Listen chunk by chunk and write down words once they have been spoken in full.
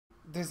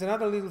there's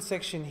another little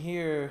section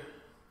here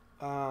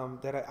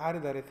that I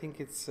added that I think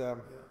it's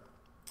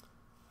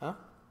huh?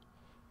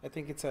 I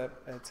think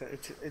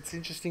it's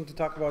interesting to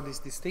talk about this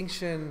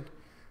distinction,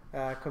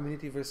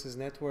 community versus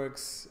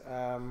networks.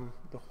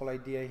 The whole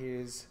idea here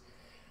is,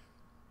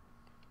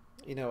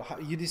 you know, how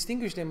you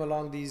distinguish them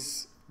along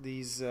these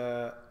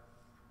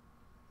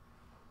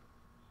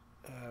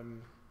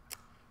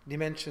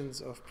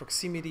dimensions of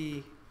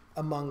proximity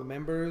among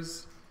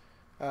members,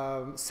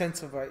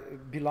 sense of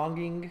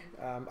belonging,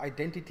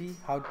 identity.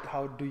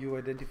 How do you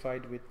identify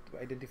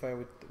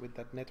with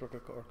that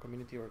network or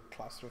community or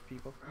cluster of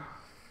people,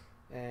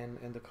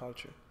 and the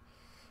culture.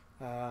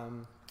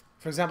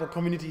 For example,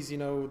 communities, you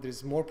know,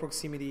 there's more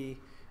proximity.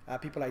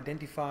 People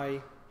identify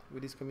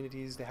with these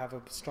communities. They have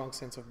a strong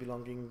sense of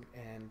belonging,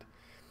 and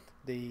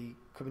the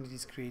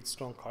communities create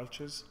strong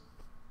cultures.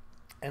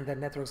 And then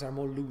networks are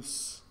more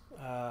loose.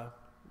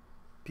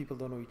 People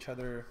don't know each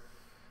other.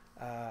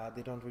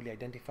 They don't really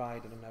identify.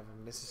 They don't have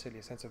necessarily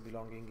a sense of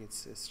belonging.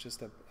 It's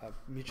just a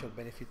mutual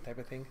benefit type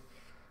of thing.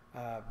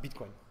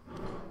 Bitcoin,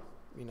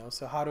 you know.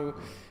 So how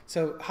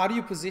do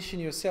you position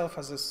yourself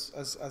as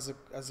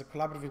a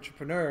collaborative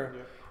entrepreneur?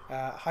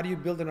 Yeah. How do you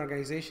build an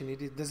organization?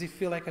 Does it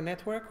feel like a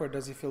network, or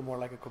does it feel more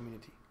like a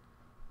community?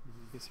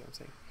 You see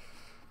what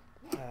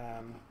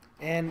I'm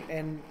saying?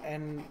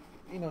 And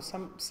you know,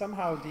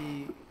 somehow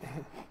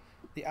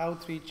the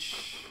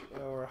outreach,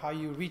 or how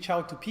you reach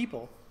out to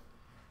people,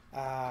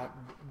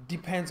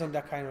 depends on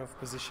that kind of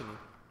positioning.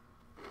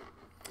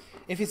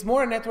 If it's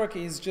more a network,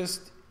 it's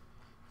just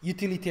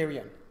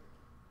utilitarian.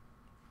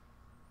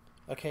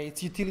 Okay,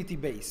 it's utility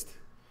based.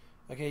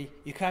 Okay,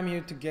 you come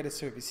here to get a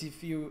service.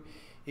 If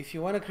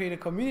you want to create a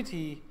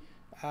community,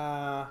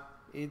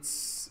 it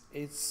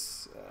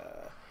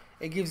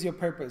gives you a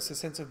purpose, a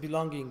sense of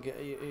belonging.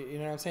 You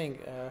know what I'm saying?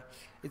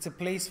 It's a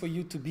place for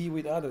you to be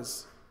with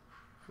others,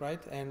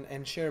 right?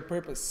 And share a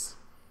purpose,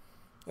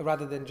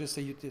 rather than just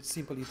a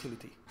simple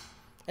utility.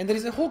 And there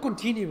is a whole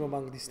continuum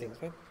among these things,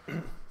 right?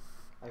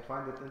 I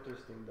find it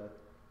interesting that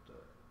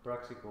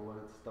Praxico, when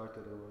it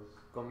started, it was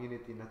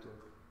community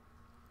network,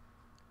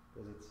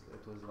 because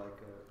it was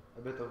like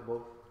a bit of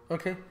both.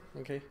 Okay,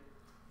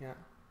 yeah.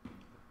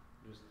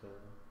 Just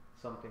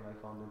something I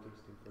found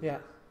interesting. Yeah.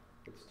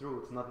 It's true.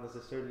 It's not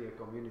necessarily a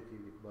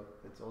community, but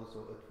it's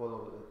also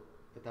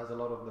it has a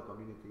lot of the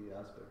community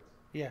aspects.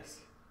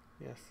 Yes.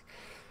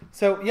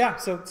 So yeah,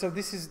 so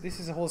this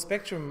is a whole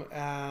spectrum,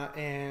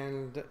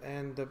 and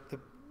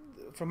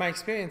from my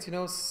experience, you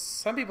know,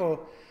 some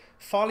people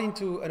fall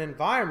into an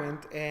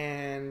environment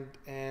and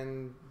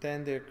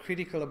then they're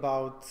critical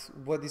about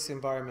what this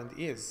environment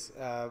is.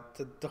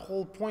 The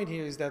whole point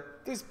here is that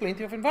there's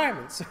plenty of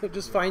environments. So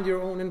just find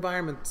your own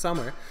environment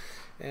somewhere,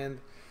 and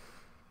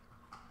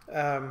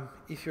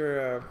if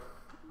you're a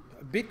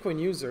Bitcoin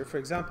user, for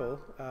example,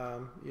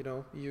 you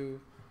know,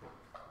 you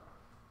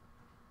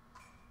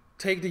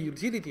take the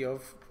utility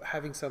of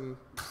having some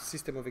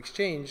system of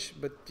exchange,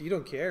 but you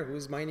don't care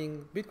who's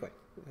mining Bitcoin,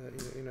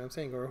 you know what I'm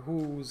saying, or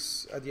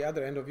who's at the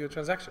other end of your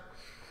transaction.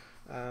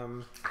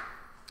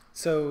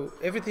 So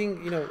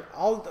everything, you know,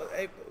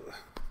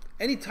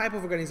 any type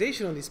of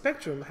organization on the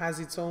spectrum has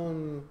its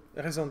own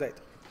raison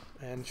d'être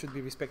and should be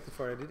respected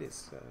for what it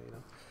is, you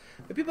know.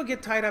 But people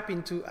get tied up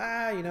into,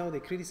 you know, they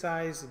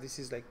criticize, this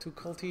is like too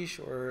cultish,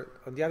 or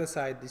on the other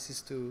side, this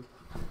is too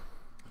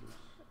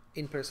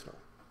impersonal.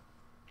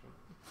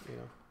 You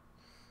know,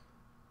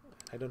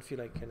 I don't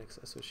feel I can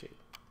associate.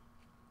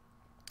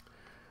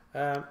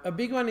 A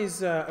big one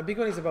is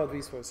about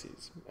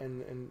resources,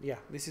 and yeah,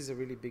 this is a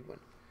really big one.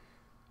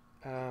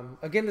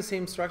 Again, the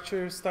same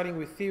structure, starting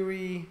with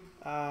theory,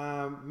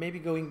 maybe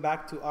going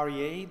back to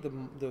REA,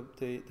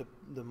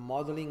 the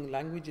modeling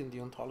language and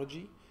the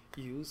ontology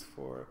used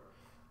for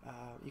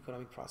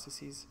economic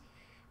processes.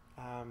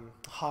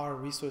 How are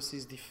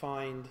resources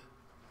defined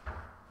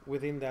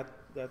within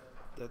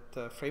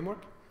that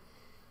framework?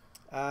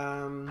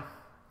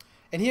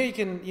 And here you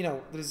can, you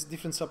know, there's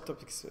different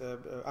subtopics.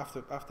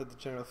 After the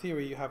general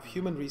theory, you have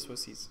human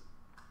resources,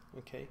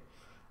 okay,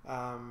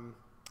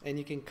 and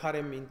you can cut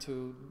them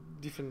into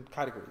different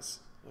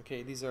categories.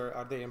 Okay, these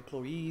are they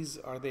employees?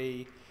 Are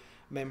they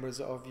members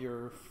of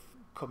your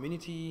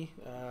community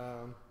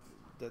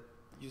that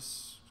you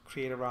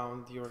create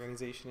around the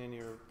organization and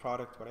your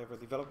product, whatever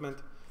development?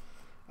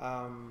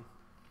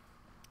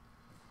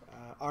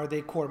 Are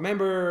they core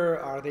member?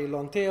 Are they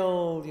long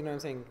tail? You know what I'm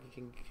saying?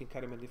 You can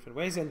cut them in different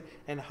ways,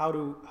 and how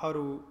to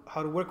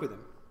work with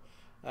them.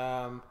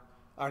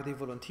 Are they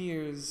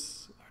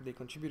volunteers? Are they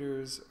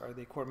contributors? Are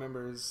they core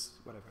members?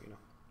 Whatever, you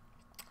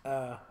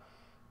know.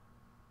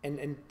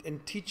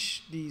 And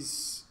teach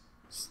these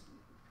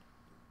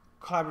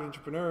collaborative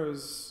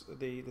entrepreneurs,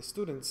 the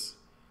students,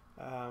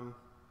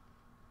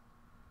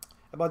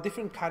 about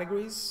different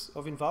categories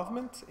of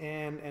involvement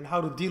and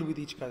how to deal with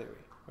each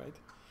category, right?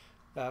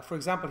 For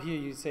example, here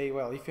you say,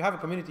 well, if you have a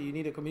community, you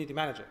need a community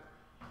manager.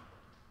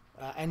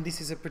 And this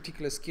is a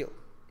particular skill.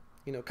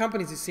 You know,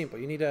 companies is simple.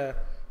 You need a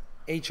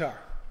HR,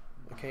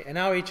 okay? And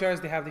now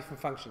HRs, they have different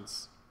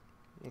functions,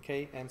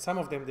 okay? And some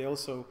of them, they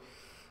also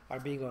are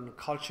being on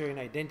culture and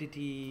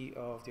identity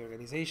of the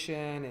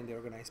organization and the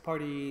organized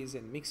parties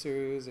and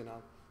mixers and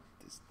all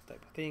this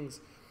type of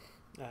things.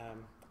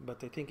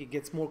 But I think it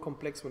gets more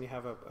complex when you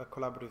have a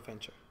collaborative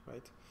venture,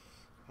 right?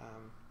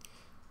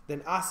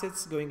 Then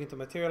assets, going into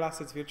material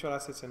assets, virtual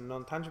assets, and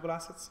non-tangible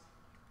assets.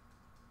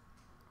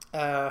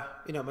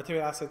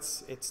 Material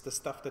assets, it's the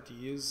stuff that you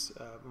use.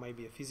 Might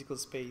be a physical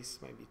space,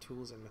 might be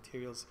tools and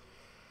materials.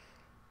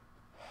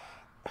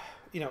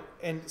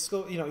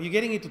 You're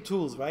getting into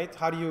tools, right?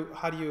 How do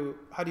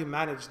you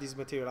manage these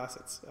material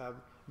assets?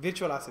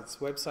 Virtual assets,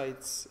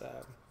 websites,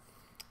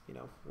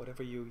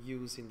 whatever you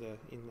use in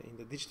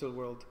the digital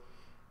world.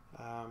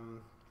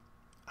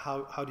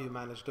 How do you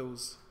manage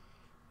those?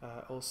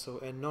 Also,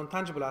 and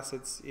non-tangible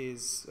assets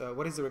is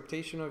what is the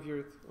reputation of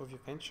your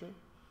venture?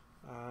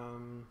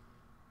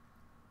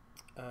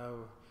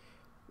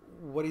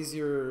 What is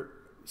your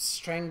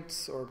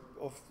strengths or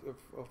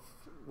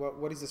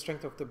what is the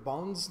strength of the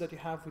bonds that you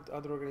have with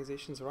other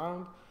organizations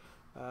around?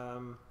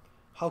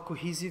 How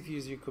cohesive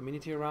is your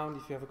community around,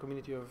 if you have a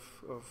community of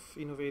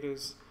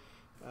innovators?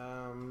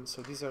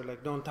 So these are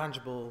like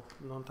non-tangible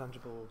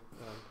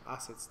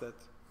assets that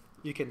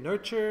you can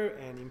nurture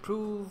and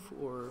improve,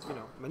 or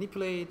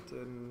manipulate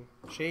and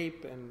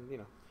shape and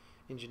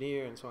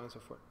engineer and so on and so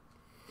forth.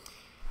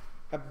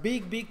 A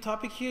big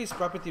topic here is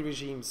property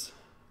regimes,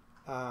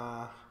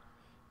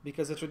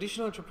 because a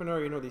traditional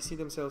entrepreneur, they see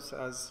themselves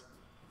as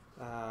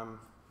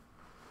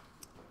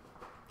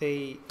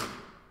they're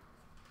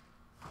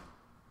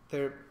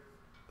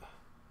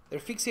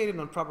fixated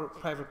on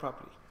private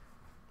property,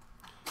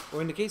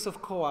 or in the case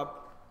of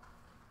co-op,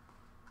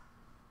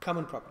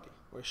 common property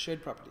or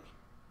shared property.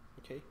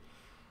 Okay,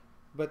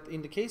 but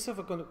in the case of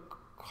a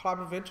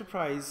collaborative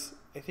enterprise,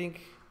 I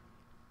think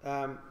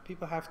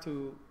people have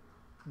to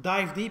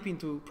dive deep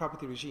into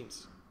property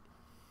regimes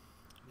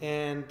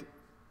and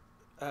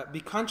be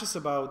conscious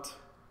about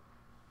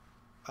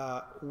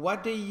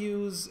what they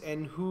use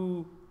and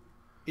who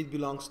it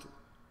belongs to.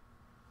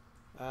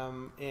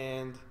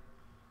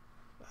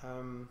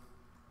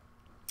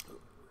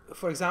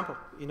 For example,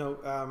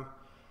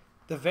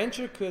 the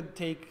venture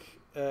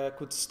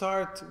could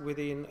start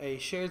within a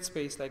shared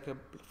space like a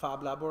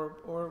Fab Lab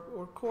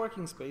or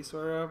co-working space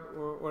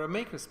or a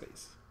maker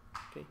space.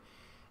 Okay,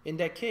 in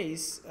that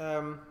case,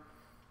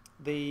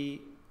 the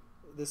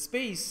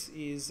space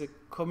is a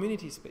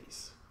community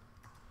space.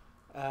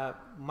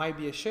 Might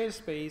be a shared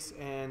space,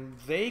 and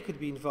they could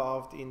be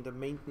involved in the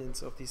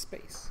maintenance of this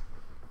space.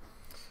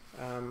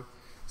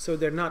 So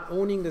they're not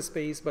owning the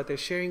space, but they're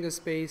sharing the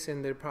space,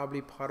 and they're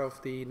probably part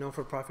of the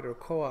non-for-profit or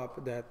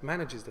co-op that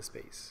manages the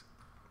space.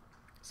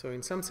 So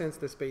in some sense,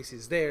 the space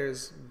is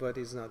theirs, but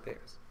it's not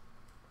theirs.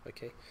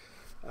 Okay.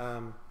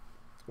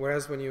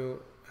 Whereas when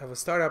you have a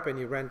startup and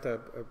you rent a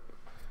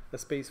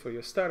space for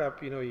your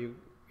startup, you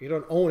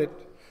don't own it,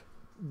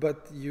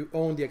 but you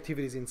own the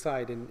activities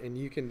inside, and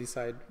you can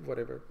decide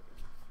whatever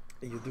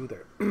you do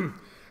there.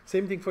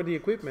 Same thing for the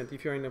equipment.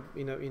 If you're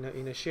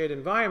in a shared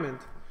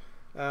environment,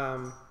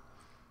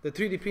 the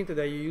 3D printer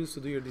that you use to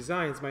do your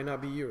designs might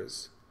not be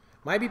yours.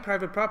 Might be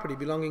private property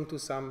belonging to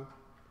some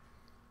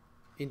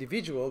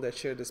individual that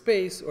shared the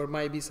space, or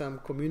might be some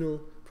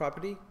communal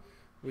property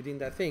within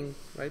that thing,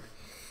 right?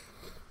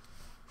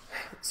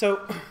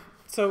 So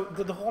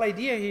the whole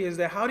idea here is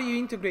that how do you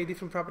integrate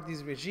different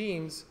properties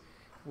regimes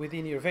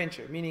within your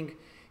venture? Meaning,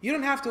 you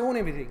don't have to own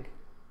everything.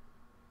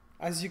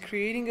 As you're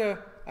creating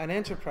an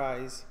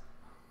enterprise,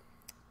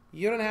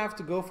 you don't have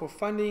to go for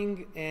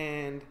funding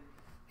and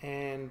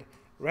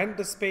rent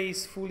the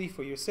space fully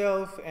for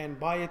yourself and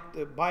buy a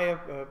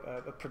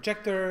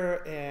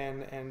projector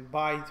and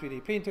buy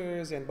 3D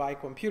printers and buy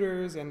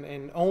computers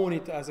and own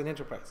it as an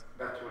enterprise.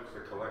 That's what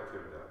the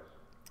collective does.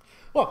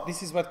 Well,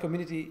 this is what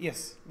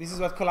this is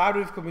what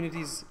collaborative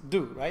communities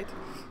do, right?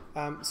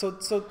 So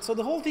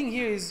the whole thing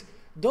here is,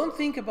 don't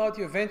think about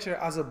your venture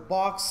as a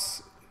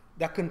box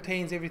that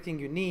contains everything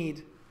you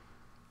need,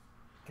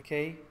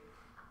 okay,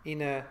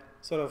 in a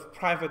sort of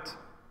private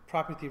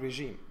property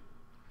regime.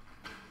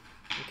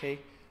 Okay,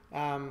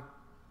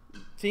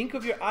 think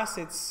of your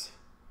assets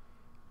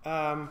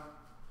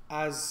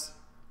as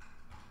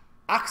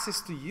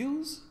access to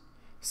use.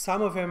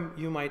 Some of them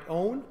you might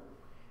own,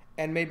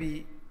 and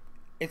maybe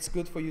it's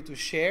good for you to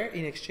share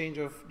in exchange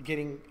of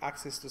getting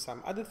access to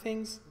some other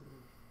things.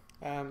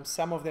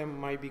 Some of them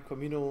might be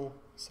communal,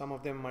 some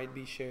of them might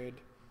be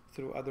shared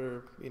through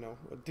other,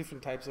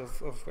 different types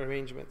of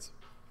arrangements.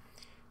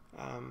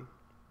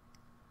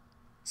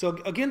 So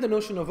again, the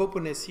notion of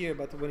openness here,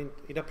 but when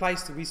it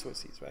applies to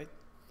resources, right?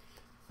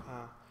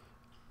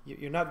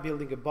 You're not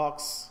building a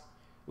box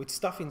with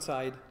stuff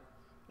inside.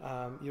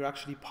 You're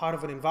actually part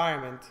of an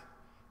environment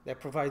that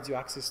provides you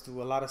access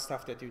to a lot of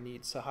stuff that you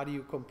need. So how do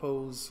you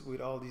compose with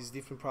all these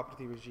different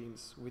property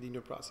regimes within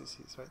your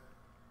processes, right?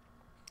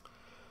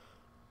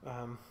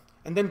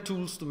 And then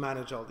tools to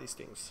manage all these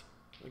things,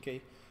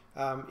 okay?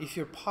 If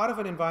you're part of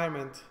an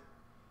environment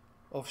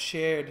of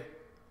shared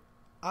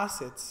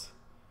assets,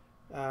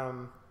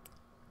 the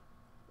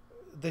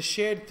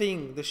shared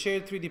thing, the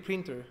shared 3D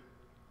printer,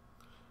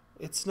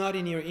 it's not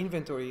in your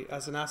inventory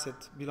as an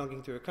asset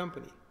belonging to your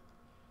company.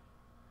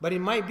 But it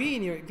might be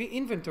in your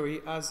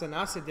inventory as an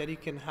asset that you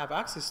can have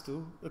access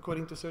to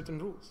according to certain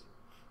rules.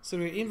 So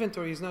your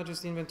inventory is not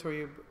just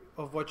inventory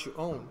of what you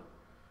own.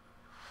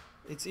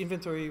 It's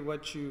inventory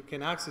what you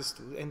can access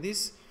to. And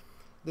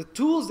the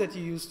tools that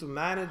you use to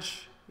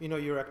manage,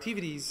 your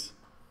activities,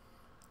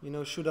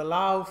 should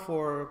allow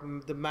for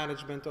the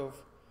management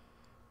of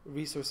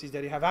resources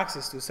that you have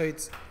access to. So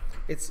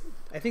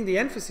I think the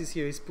emphasis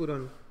here is put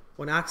on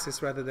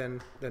access rather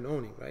than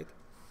owning, right?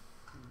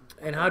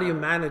 And how do you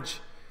manage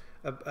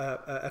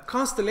a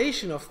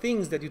constellation of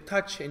things that you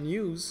touch and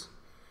use,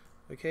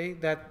 okay,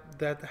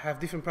 that have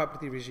different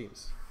property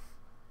regimes?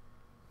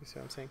 You see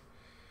what I'm saying?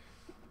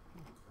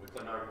 With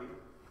NRP?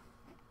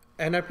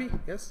 NRP,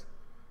 yes.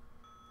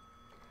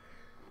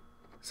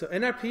 So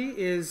NRP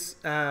is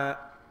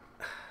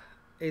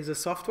a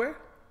software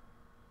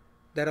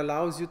that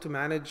allows you to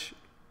manage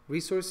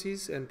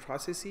resources and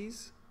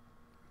processes.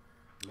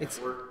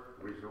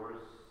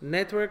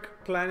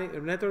 Network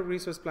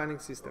resource planning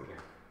system. Okay.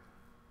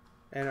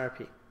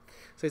 NRP.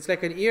 So it's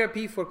like an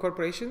ERP for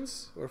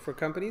corporations or for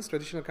companies,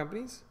 traditional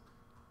companies,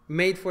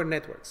 made for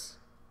networks.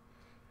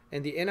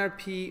 And the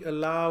NRP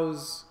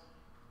allows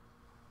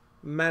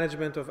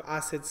management of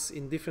assets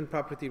in different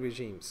property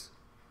regimes.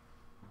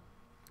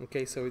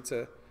 Okay, so it's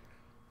a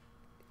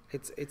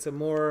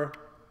more,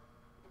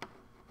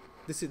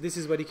 this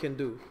is what it can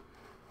do.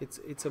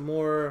 It's a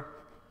more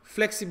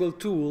flexible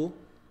tool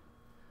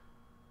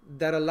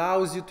that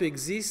allows you to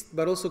exist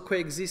but also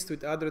coexist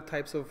with other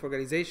types of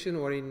organization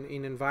or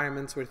in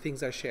environments where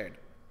things are shared.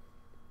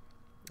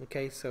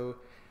 Okay, so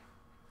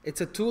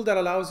it's a tool that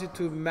allows you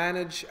to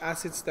manage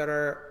assets that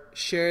are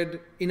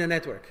shared in a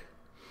network.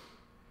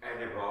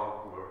 And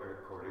evolve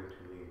according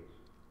to needs.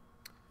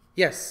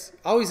 Yes,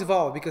 always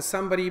evolve, because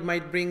somebody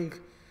might bring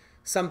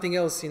something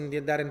else in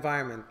that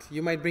environment.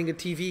 You might bring a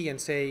TV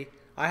and say,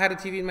 I had a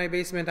TV in my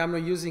basement, I'm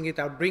not using it,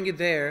 I'll bring it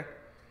there.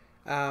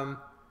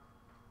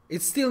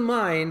 It's still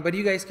mine, but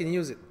you guys can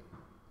use it.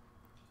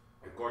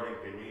 According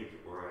to needs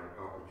or an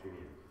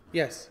opportunity.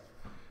 Yes.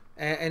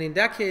 And in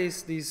that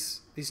case,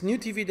 this new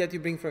TV that you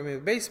bring from your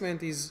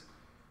basement is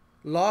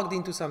logged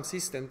into some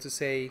system to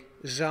say,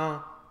 Jean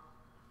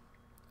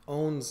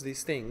owns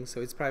this thing, so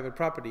it's private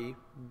property,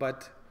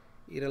 but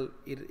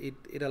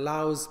it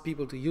allows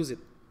people to use it.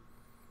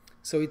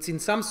 So it's in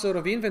some sort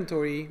of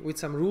inventory with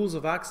some rules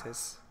of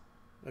access,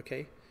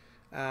 okay?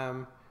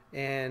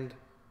 And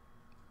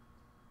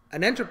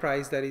an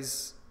enterprise that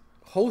is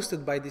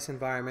hosted by this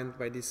environment,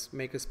 by this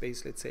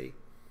makerspace, let's say,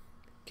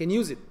 can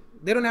use it.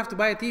 They don't have to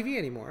buy a TV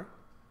anymore,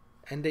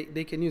 and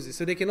they can use it.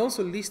 So they can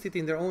also list it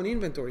in their own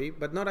inventory,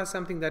 but not as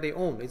something that they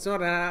own. It's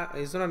not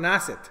an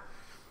asset.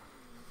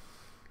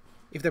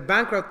 If they're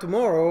bankrupt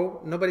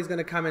tomorrow, nobody's going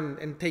to come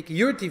and take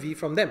your TV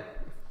from them.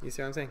 You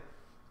see what I'm saying?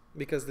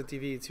 Because the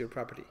TV is your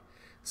property.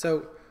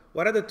 So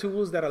what are the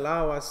tools that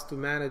allow us to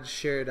manage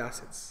shared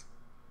assets?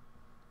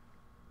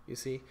 You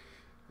see?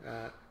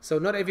 So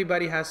not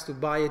everybody has to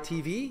buy a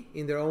TV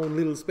in their own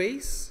little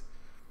space,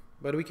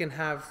 but we can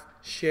have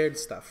shared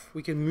stuff.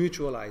 We can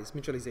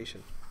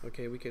mutualization.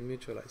 Okay, we can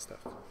mutualize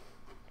stuff.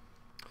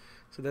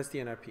 So that's the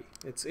NRP.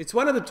 It's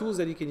one of the tools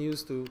that you can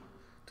use to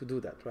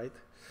do that, right?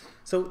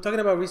 So talking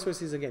about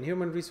resources again,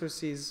 human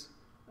resources,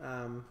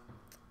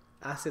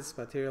 assets,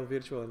 material,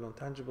 virtual, and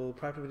non-tangible,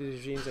 property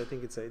regimes. I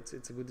think it's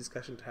a good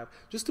discussion to have,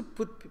 just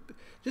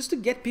to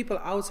get people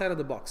outside of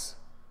the box.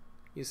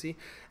 You see,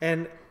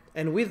 and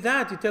with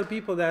that, you tell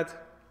people that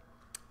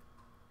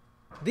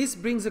this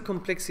brings a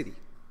complexity,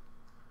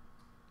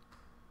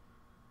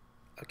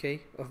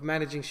 okay, of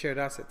managing shared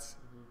assets.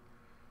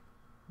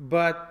 Mm-hmm.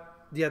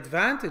 But the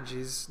advantage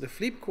is, the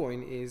flip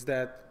coin is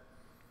that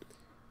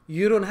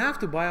you don't have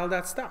to buy all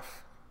that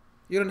stuff.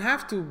 You don't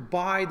have to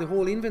buy the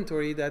whole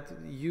inventory that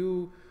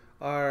you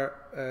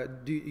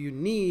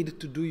need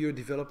to do your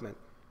development.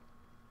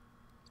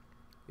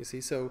 You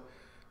see, so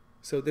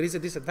there is a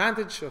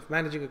disadvantage of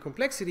managing a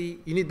complexity.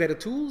 You need better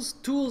tools.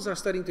 Tools are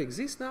starting to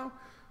exist now,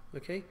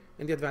 okay?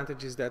 And the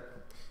advantage is that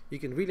you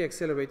can really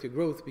accelerate your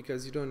growth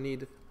because you don't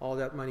need all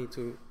that money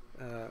to,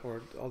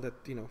 or all that,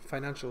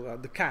 financial,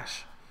 the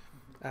cash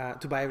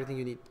to buy everything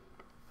you need,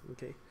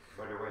 okay?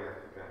 By the way, I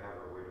think I have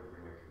a way to bring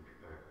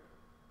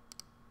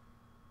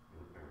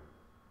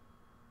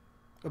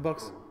a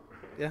box,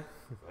 yeah.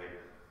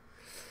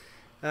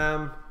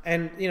 Like,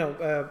 and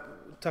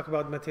talk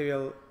about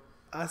material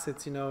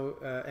assets,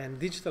 and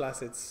digital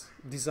assets,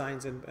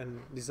 designs and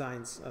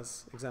designs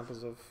as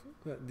examples of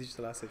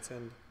digital assets,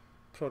 and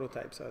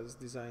prototypes as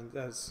designs,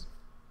 as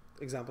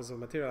examples of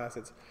material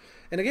assets.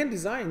 And again,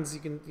 designs,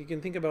 you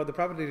can think about the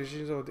property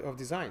regimes of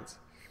designs.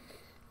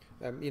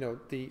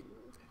 They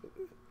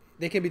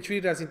can be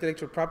treated as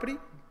intellectual property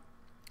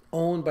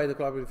owned by the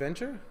collaborative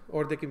venture,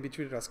 or they can be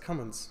treated as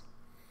commons.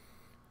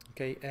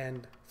 Okay,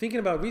 and thinking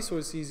about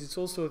resources, it's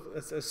also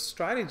a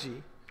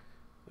strategy.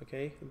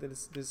 Okay,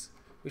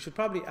 we should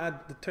probably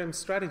add the term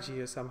strategy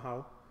here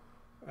somehow.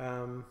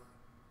 Somehow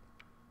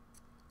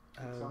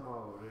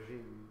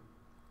regime.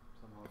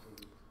 Somehow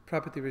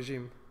property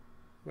regime.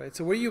 right?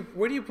 So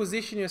where do you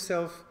position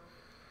yourself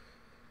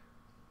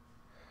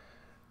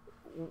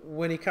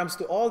when it comes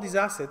to all these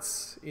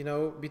assets, you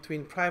know,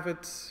 between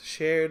private,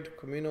 shared,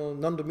 communal,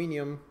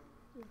 non-dominium,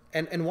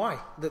 and why?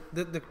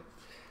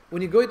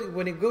 When you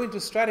go into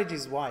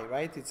strategies, why,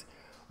 right? It's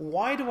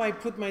why do I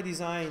put my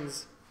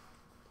designs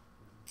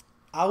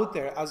out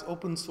there as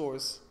open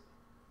source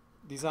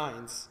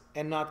designs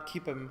and not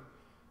keep them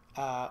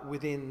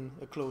within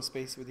a closed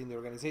space within the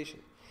organization?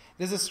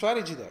 There's a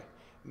strategy there.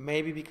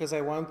 Maybe because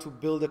I want to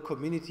build a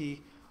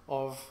community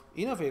of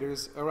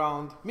innovators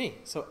around me.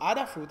 So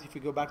Adafruit, if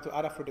you go back to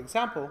Adafruit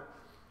example,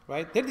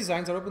 right, their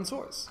designs are open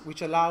source,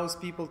 which allows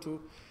people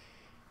to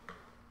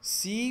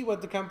see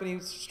what the company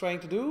is trying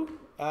to do,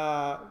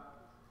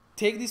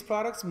 take these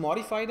products,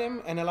 modify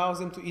them, and allows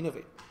them to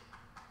innovate,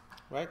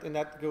 right? And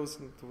that goes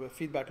into a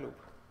feedback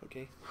loop,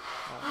 okay?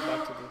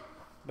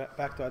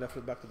 Back to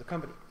Adafruit, back to the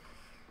company.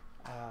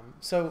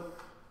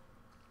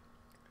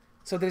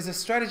 So there's a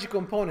strategy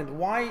component.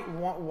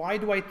 Why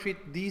do I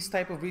treat these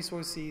type of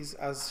resources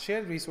as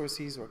shared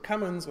resources or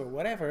commons or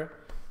whatever,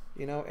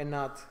 you know, and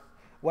not,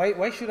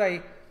 why should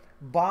I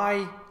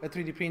buy a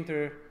 3D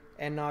printer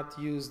and not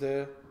use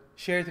the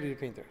shared 3D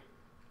printer?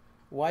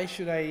 Why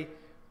should I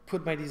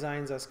put my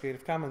designs as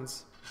Creative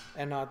Commons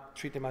and not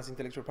treat them as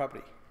intellectual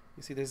property?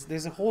 You see,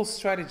 there's a whole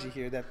strategy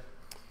here that,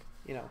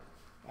 you know,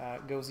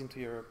 goes into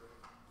your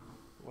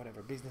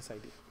whatever business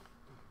idea.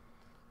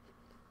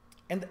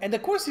 And the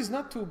course is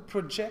not to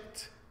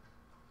project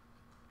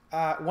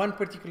one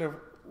particular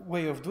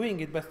way of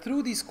doing it, but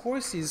through these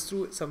courses,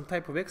 through some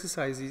type of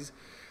exercises,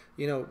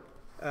 you know,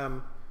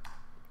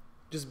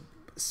 just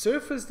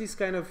surface this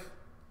kind of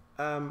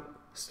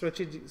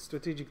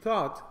strategic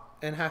thought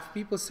and have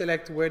people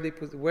select where they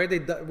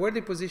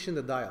position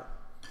the dial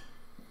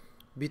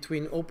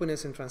between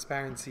openness and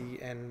transparency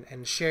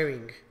and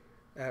sharing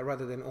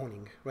rather than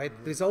owning, right?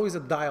 Mm-hmm. There's always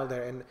a dial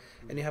there,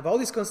 and you have all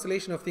this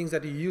constellation of things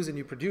that you use and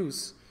you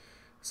produce.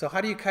 So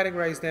how do you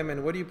categorize them,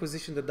 and where do you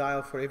position the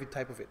dial for every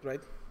type of it,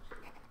 right?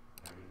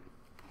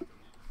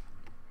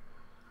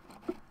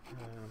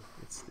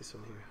 It's this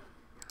one here.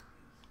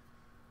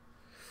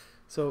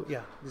 So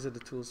yeah, these are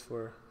the tools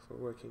for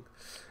working.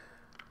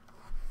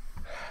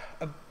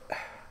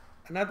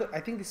 Another, I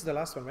think this is the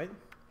last one, right?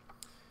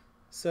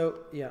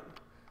 So yeah,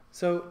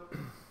 so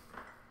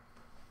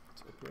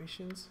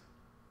operations.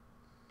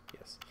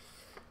 Yes.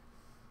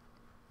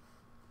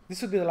 This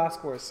would be the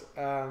last course,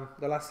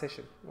 the last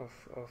session of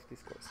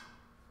this course.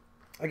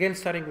 Again,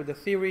 starting with the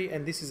theory,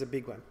 and this is a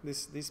big one.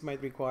 This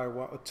might require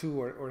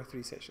two or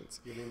three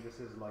sessions. You mean this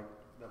is like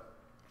the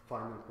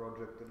final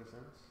project in a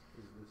sense?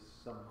 Is this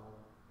somehow?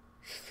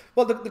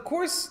 Well, the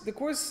course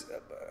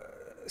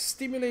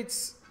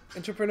stimulates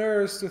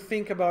entrepreneurs to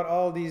think about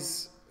all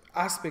these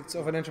aspects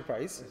of an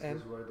enterprise. Is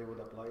this where they would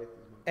apply it?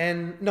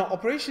 And no,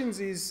 operations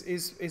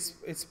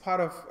is part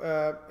of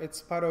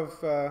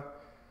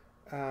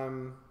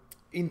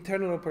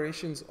internal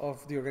operations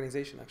of the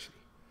organization, actually.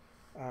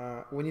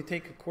 When you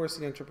take a course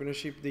in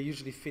entrepreneurship, they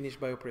usually finish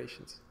by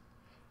operations.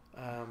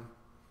 An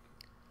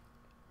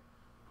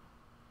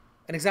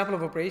example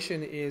of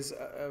operation is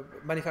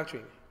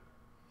manufacturing.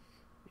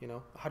 You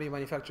know, how do you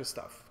manufacture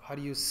stuff? How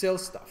do you sell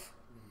stuff?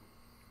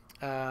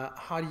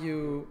 How do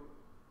you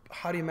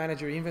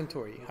manage your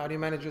inventory? How do you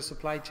manage your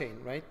supply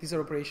chain, right? These are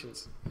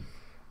operations.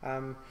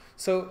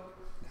 So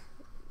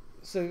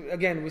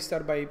again, we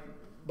start by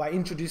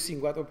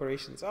introducing what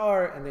operations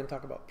are, and then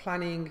talk about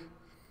planning,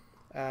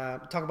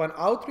 talk about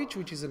outreach,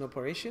 which is an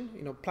operation.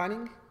 You know,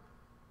 planning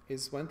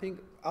is one thing,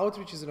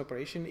 outreach is an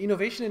operation,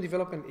 innovation and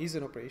development is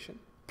an operation,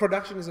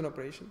 production is an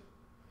operation,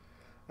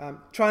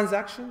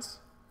 transactions,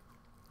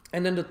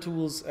 and then the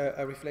tools,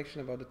 a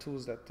reflection about the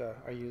tools that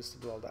are used to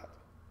do all that.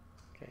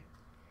 Okay.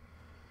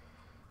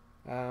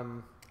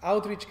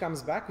 Outreach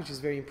comes back, which is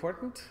very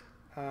important.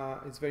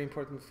 It's very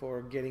important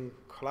for getting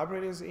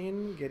collaborators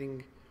in,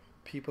 getting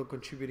people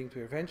contributing to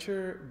your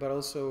venture, but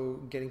also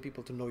getting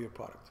people to know your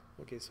product.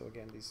 Okay, so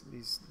again, these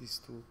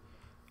two,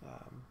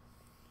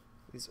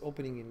 this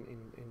opening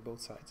in both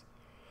sides.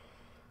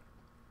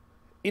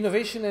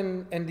 Innovation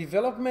and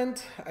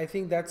development, I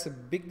think that's a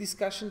big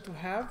discussion to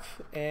have,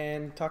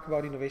 and talk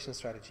about innovation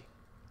strategy.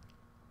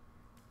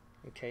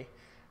 Okay,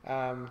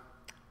 how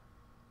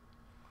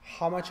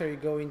much are you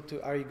going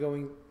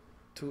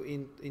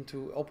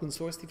into open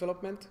source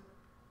development?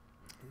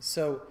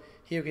 So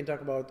here you can talk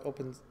about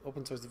open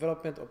source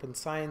development, open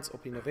science,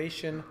 open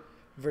innovation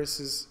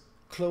versus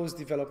closed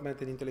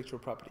development and intellectual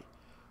property.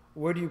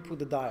 Where do you put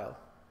the dial?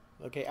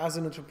 Okay, as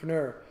an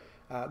entrepreneur,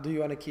 do you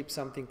want to keep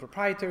something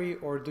proprietary,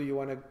 or do you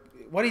want to,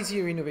 what is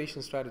your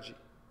innovation strategy?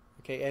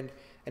 Okay, and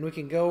we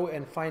can go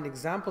and find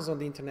examples on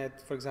the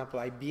internet. For example,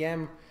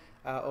 IBM,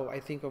 I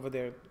think over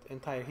their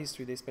entire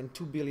history, they spent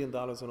 $2 billion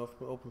on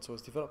open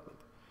source development.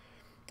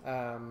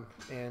 And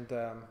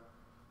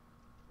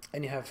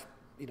you have,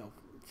 you know,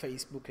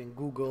 Facebook and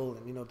Google,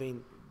 and, you know,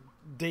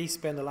 they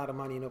spend a lot of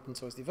money in open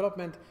source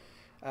development.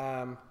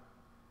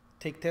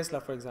 Take Tesla,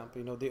 for example.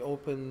 You know, they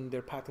open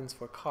their patents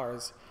for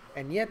cars,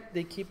 and yet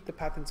they keep the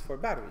patents for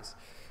batteries.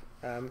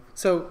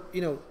 So,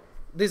 you know,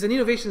 there's an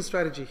innovation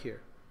strategy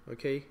here.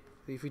 Okay,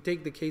 if we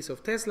take the case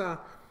of Tesla,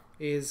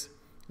 is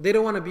they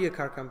don't want to be a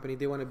car company,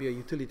 they want to be a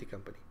utility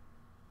company.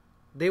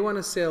 They want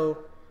to sell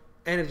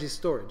energy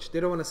storage, they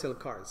don't want to sell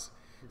cars.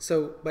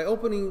 So by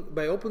open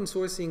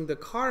sourcing the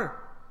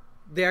car,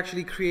 they're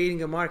actually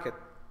creating a market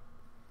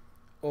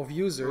of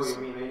users. So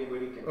you mean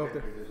anybody can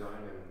enter design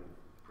and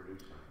produce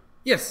something?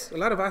 Yes, a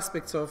lot of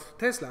aspects of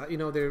Tesla, you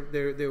know,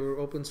 they were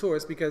open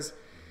source because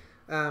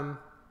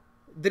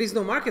there is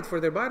no market for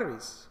their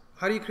batteries.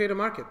 How do you create a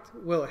market?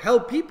 Well,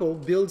 help people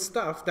build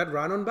stuff that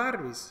run on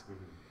batteries.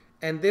 Mm-hmm.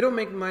 And they don't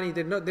make money,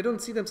 they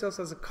don't see themselves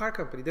as a car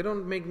company. They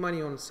don't make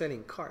money on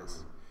selling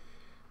cars.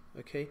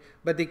 Okay?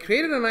 But they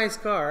created a nice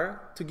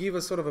car to give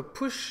us sort of a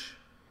push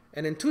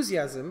and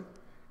enthusiasm.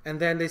 And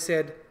then they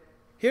said,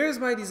 here's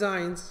my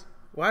designs.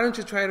 Why don't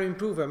you try to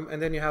improve them?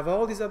 And then you have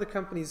all these other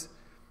companies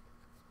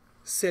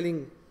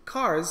selling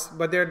cars,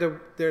 but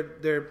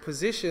they're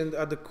positioned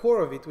at the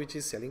core of it, which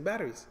is selling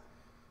batteries.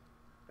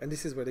 And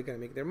this is where they're going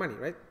to make their money,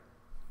 right?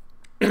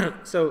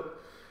 So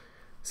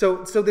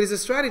there's a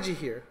strategy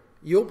here.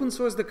 You open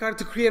source the car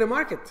to create a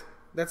market.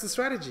 That's the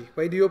strategy.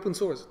 Why do you open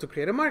source? To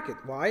create a market.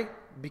 Why?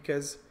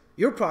 Because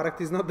your product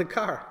is not the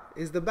car,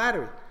 it's the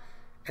battery.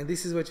 And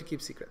this is what you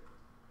keep secret.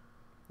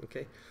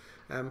 Okay?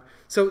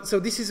 So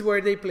this is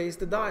where they place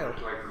the dial.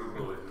 That's why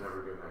Google is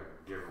never going to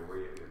give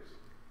away its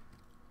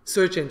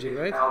search engine,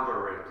 right?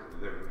 Algorithm.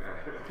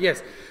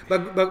 Yes,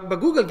 but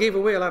Google gave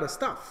away a lot of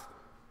stuff.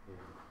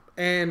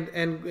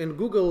 And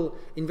Google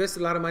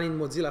invested a lot of money in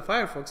Mozilla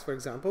Firefox, for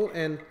example,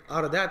 and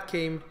out of that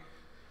came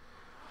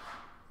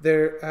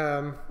their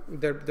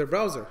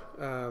browser,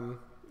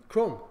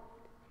 Chrome.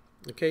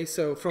 Okay,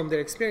 so from their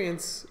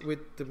experience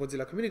with the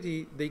Mozilla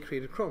community, they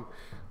created Chrome.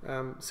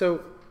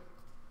 So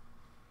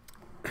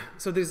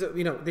there's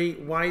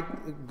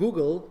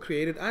Google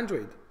created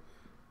Android,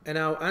 and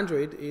now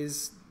Android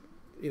is,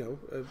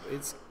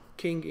 it's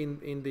king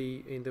in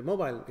the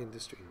mobile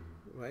industry,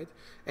 right?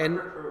 And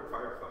I prefer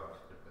Firefox.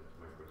 That's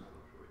my personal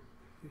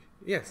choice.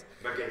 Yes.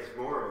 But it's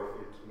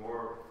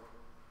more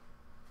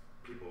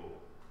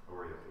people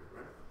oriented,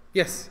 right?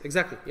 Yes,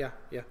 exactly. Yeah.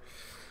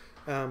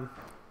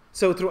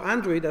 So through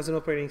Android as an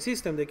operating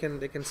system, they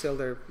can sell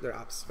their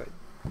apps, right?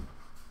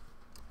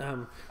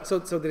 So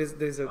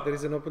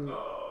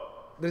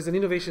there's an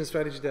innovation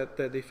strategy that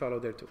they follow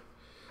there too.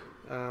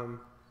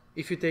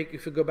 If you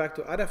go back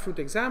to Adafruit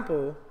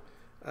example,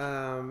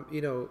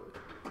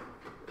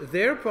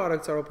 their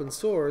products are open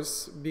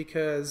source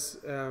because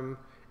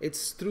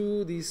it's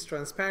through this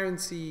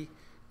transparency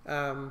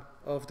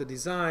of the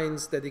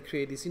designs that they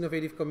create this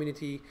innovative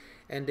community,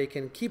 and they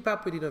can keep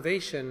up with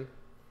innovation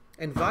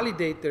and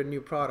validate their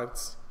new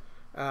products,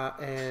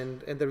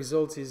 and the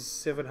result is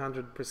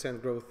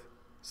 700% growth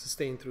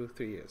sustained through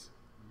 3 years.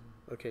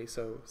 Okay,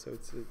 so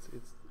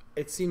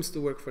it seems to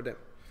work for them.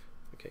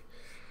 Okay,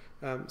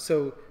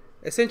 so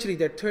essentially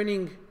they're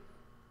turning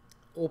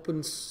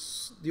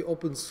the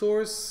open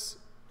source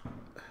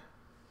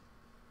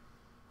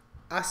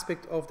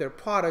aspect of their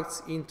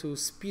products into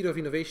speed of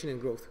innovation and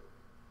growth.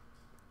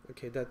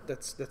 Okay,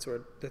 that's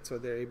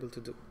what they're able to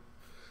do.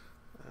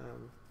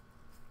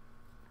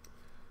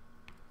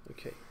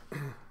 Okay,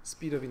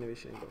 speed of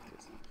innovation and growth.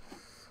 Yes.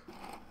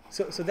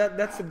 So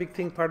that's the big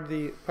thing, part of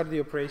the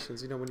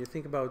operations. When you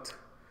think about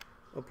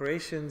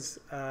operations,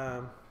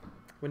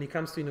 when it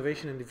comes to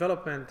innovation and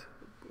development,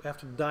 we have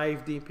to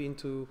dive deep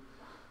into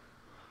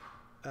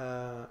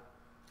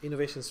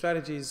innovation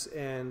strategies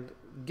and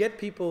get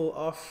people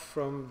off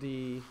from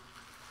the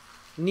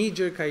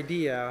knee-jerk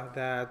idea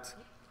that,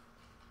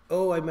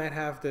 I might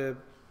have the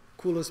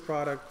coolest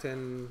product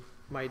and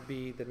might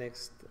be the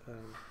next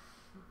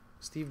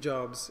Steve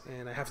Jobs,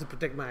 and I have to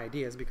protect my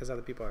ideas because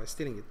other people are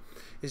stealing it.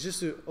 It's just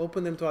to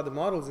open them to other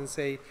models and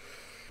say,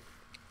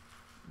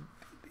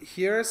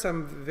 here are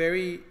some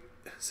very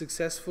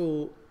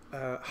successful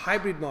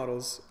hybrid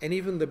models, and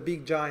even the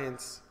big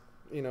giants,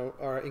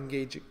 are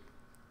engaging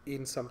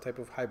in some type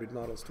of hybrid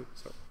models too.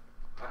 So,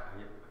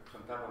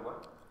 some type of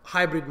what?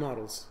 Hybrid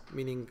models,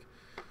 meaning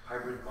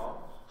hybrid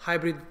models.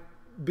 Hybrid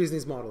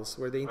business models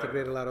where they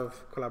integrate a lot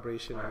of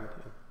collaboration and,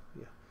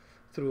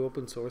 through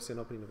open source and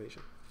open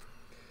innovation.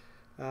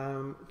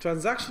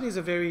 Transaction is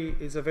a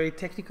very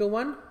technical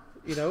one.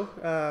 You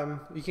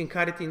can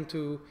cut it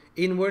into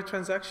inward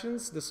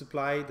transactions, the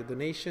supply, the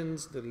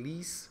donations, the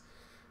lease,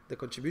 the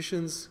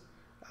contributions,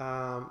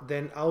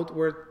 then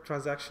outward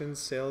transactions,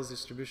 sales,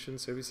 distribution,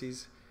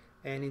 services,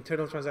 and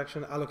internal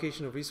transaction,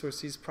 allocation of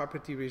resources,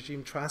 property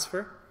regime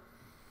transfer,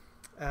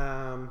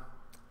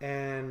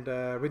 and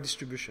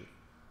redistribution.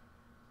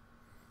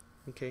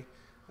 Okay,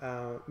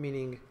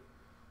 meaning,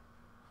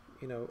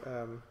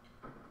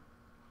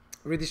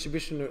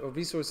 redistribution of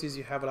resources.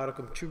 You have a lot of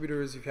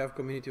contributors. You have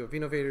community of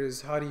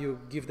innovators. How do you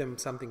give them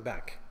something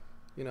back?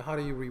 How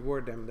do you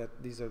reward them that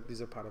these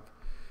are part of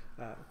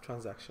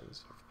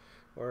transactions?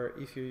 Or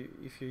if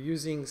you're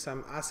using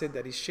some asset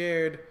that is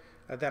shared,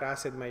 that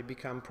asset might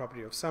become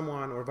property of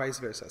someone, or vice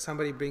versa.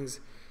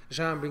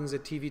 Jean brings a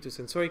TV to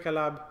Sensorica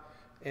lab,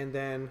 and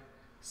then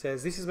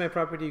says, "This is my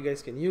property. You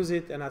guys can use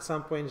it." And at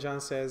some point, Jean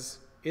says,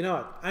 you know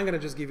what, I'm going to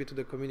just give it to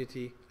the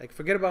community. Like,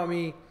 forget about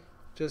me.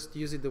 Just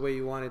use it the way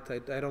you want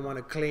it. I don't want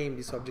to claim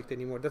this object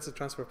anymore. That's a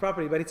transfer of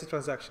property, but it's a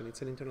transaction.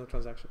 It's an internal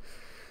transaction.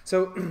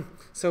 So,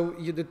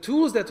 the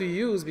tools that you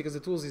use, because the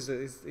tools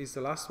is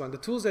the last one. The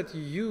tools that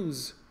you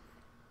use,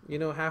 you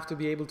know, have to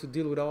be able to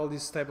deal with all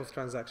these type of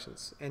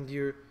transactions. And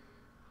your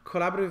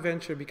collaborative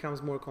venture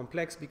becomes more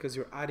complex because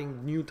you're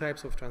adding new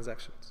types of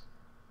transactions.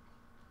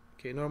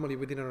 Okay, normally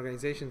within an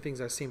organization, things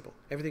are simple.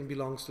 Everything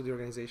belongs to the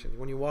organization.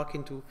 When you walk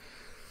into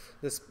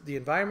the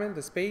environment,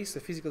 the space,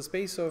 the physical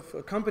space of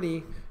a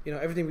company, you know,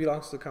 everything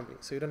belongs to the company.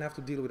 So you don't have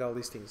to deal with all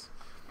these things.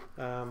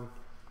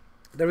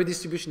 The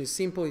redistribution is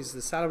simple. It's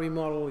the salary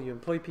model. You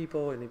employ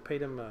people and you pay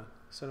them a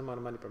certain amount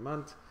of money per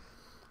month,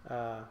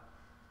 and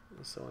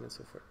so on and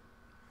so forth.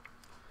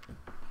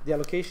 The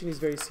allocation is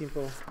very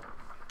simple,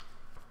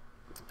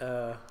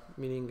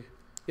 meaning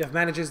you have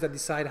managers that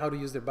decide how to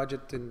use their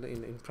budget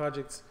in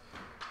projects,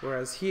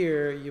 whereas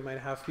here you might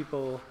have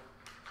people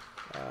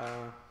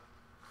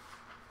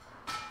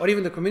or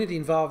even the community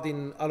involved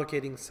in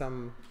allocating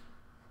some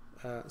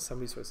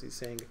resources,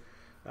 saying,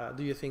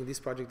 do you think this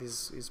project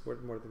is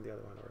worth more than the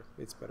other one, or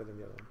it's better than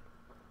the other one?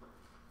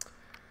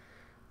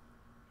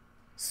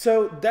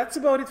 So that's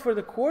about it for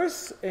the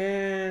course,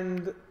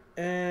 and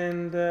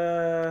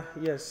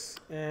yes,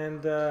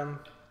 and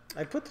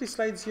I put 3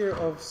 slides here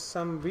of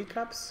some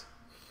recaps,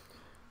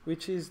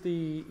 which is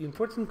the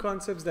important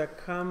concepts that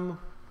come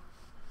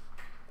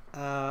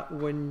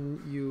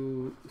when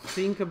you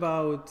think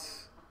about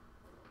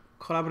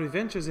collaborative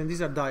ventures, and these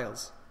are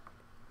dials.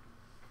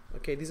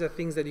 Okay, these are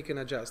things that you can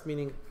adjust,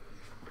 meaning,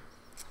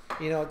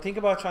 you know, think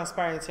about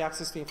transparency,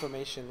 access to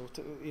information.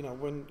 You know,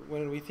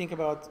 when we think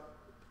about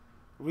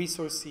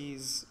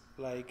resources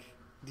like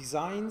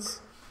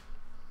designs,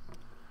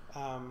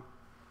 how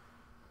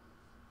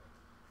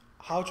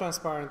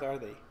transparent are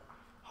they?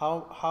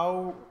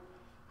 How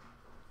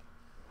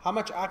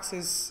much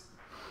access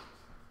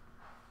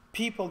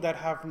people that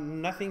have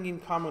nothing in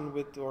common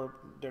with, or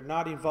they're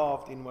not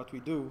involved in what we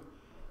do,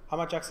 how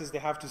much access they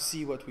have to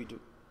see what we do,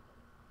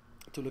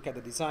 to look at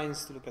the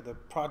designs, to look at the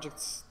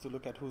projects, to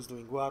look at who's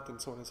doing what, and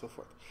so on and so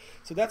forth.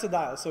 So that's a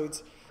dial. So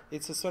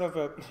it's a sort of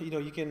a, you know,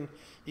 you can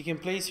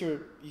place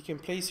your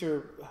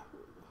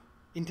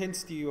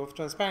intensity of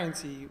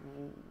transparency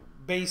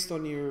based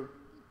on your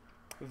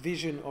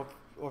vision of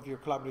your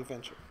collaborative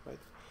venture, right?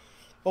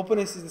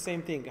 Openness is the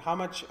same thing. How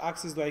much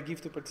access do I give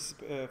to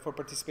for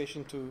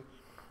participation to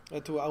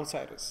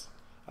outsiders?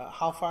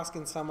 How fast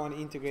can someone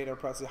integrate our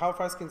process? How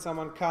fast can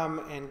someone come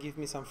and give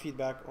me some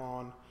feedback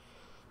on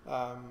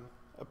a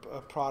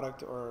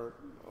product or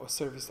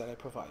service that I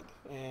provide?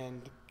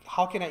 And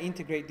how can I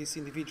integrate this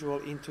individual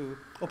into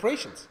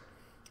operations?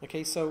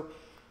 Okay, so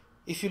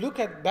if you look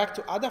at back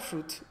to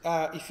Adafruit,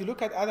 if you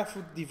look at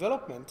Adafruit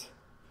development,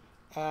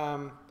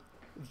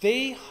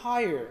 they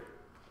hire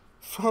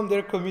from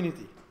their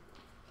community.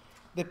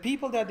 The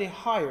people that they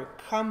hire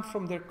come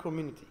from their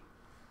community.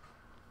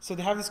 So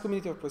they have this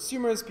community of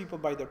consumers, people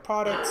buy their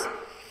products,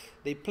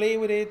 they play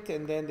with it,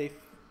 and then they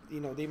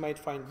might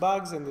find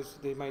bugs, and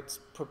they might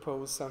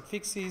propose some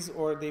fixes,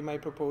 or they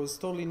might propose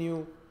totally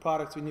new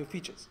products with new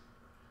features.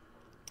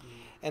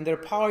 And they're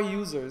power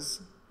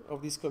users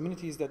of these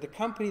communities that the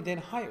company then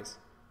hires.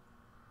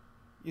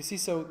 You see,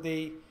 so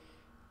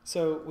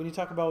when you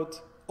talk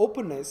about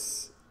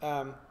openness,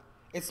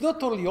 it's not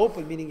totally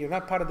open, meaning you're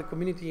not part of the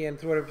community, and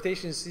through a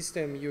reputation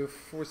system you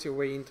force your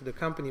way into the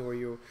company, where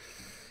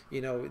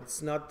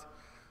it's not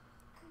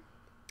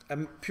a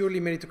purely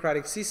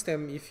meritocratic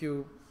system. If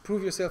you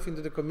prove yourself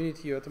into the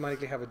community, you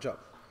automatically have a job.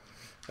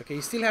 Okay,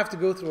 you still have to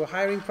go through a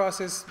hiring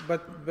process,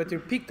 but you're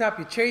picked up,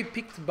 you're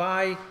cherry-picked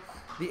by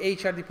the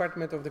HR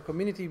department of the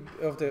community,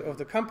 of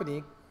the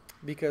company,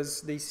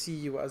 because they see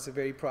you as a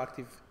very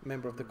proactive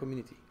member of the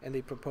community, and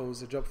they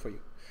propose a job for you.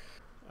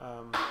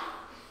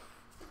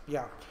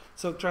 Yeah.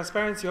 So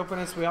transparency,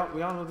 openness, we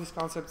all know these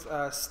concepts.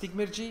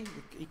 Stigmergy,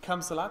 it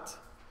comes a lot.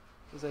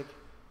 It's like,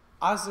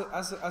 as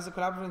a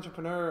collaborative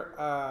entrepreneur,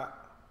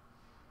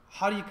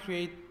 how do you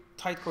create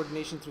tight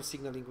coordination through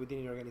signaling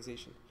within your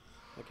organization?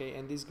 Okay,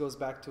 and this goes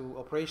back to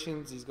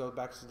operations. This goes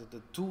back to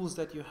the tools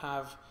that you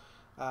have.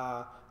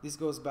 This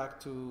goes back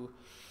to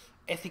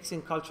ethics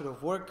and culture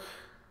of work.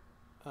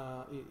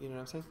 You know what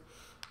I'm saying?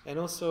 And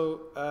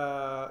also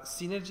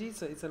synergy.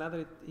 It's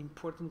another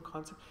important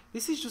concept.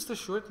 This is just a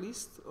short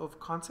list of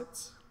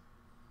concepts,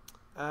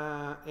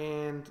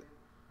 and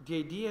the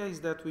idea is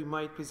that we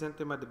might present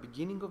them at the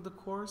beginning of the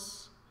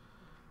course,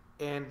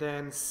 and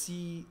then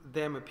see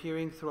them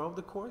appearing throughout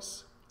the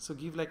course. So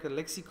give like a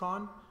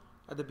lexicon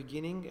at the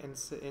beginning, and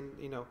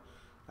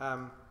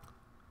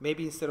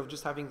maybe instead of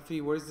just having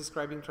 3 words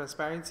describing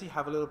transparency,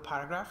 have a little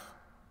paragraph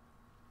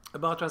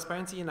about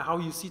transparency and how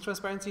you see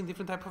transparency in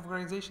different types of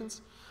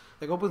organizations.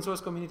 Like open source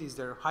communities,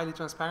 they're highly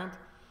transparent.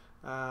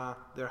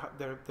 They're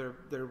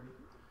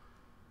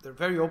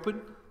very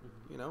open,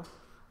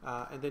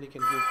 and then you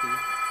can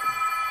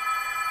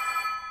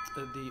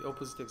give the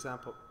opposite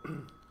example.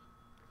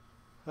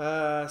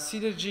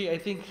 Synergy. I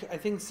think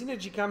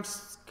synergy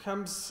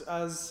comes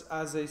as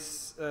a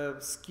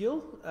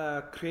skill.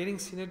 Creating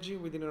synergy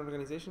within an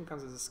organization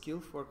comes as a skill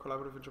for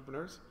collaborative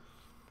entrepreneurs.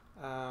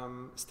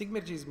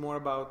 Stigmergy is more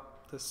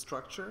about the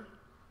structure.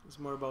 It's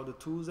more about the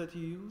tools that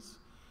you use,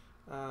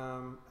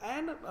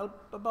 and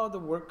about the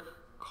work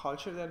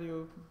culture that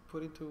you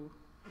put into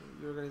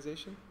your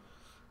organization.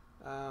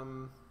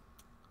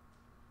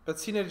 But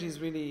synergy is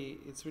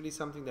really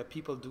something that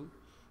people do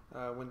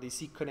when they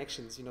see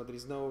connections. There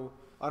is no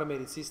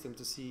automated system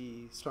to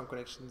see strong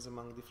connections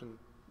among different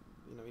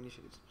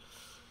initiatives.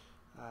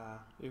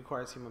 It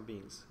requires human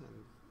beings,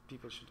 and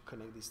people should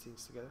connect these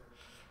things together.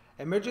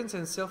 Emergence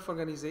and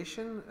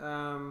self-organization,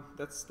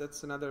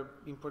 that's another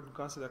important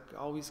concept that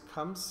always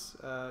comes.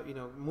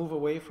 Move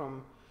away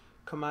from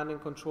command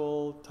and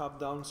control,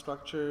 top-down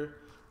structure.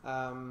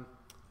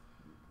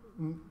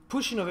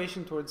 Push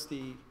innovation towards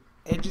the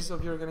edges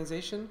of your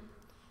organization.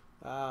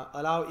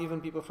 Allow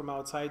even people from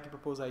outside to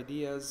propose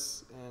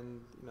ideas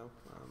and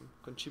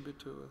contribute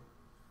to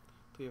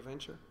your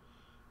venture.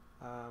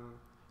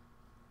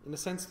 In the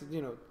sense that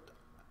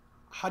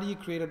how do you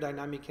create a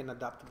dynamic and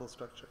adaptable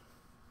structure?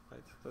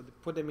 Right. So to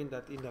put them in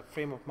that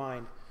frame of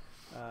mind,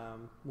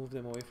 move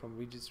them away from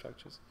rigid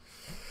structures.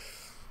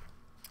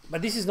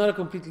 But this is not a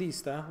complete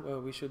list.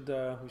 We should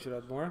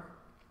add more.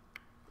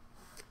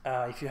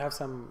 If you have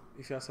some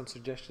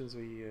suggestions,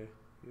 you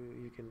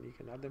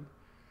can add them.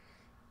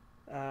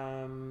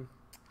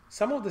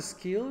 Some of the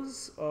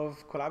skills of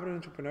collaborative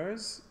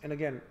entrepreneurs, and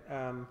again,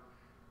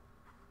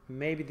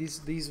 maybe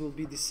these will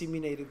be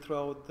disseminated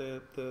throughout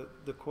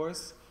the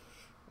course.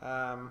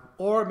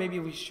 Or maybe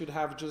we should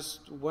have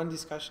just one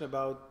discussion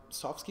about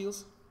soft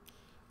skills,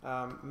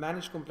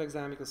 manage complex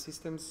dynamical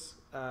systems,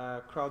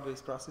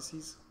 crowd-based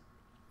processes,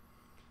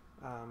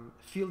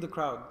 feel the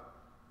crowd,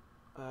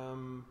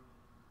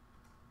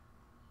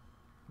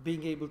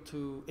 being able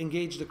to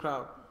engage the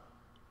crowd.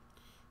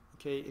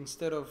 Okay,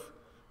 instead of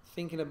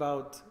thinking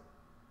about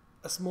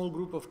a small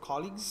group of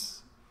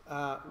colleagues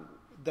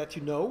that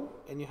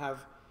and you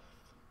have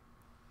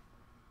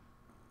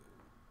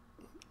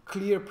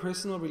clear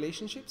personal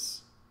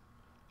relationships,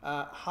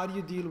 how do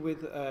you deal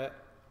with a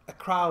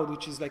crowd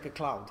which is like a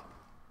cloud,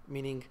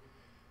 meaning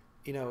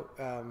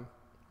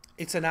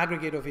it's an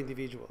aggregate of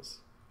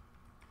individuals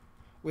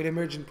with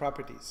emergent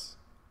properties.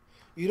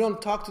 You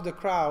don't talk to the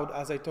crowd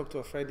as I talk to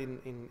a friend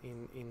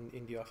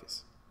in the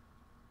office.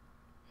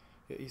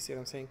 You see what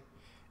I'm saying?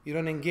 You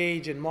don't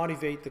engage and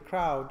motivate the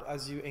crowd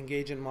as you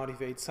engage and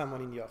motivate someone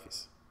in the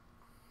office.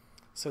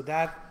 So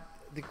that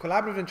the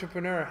collaborative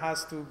entrepreneur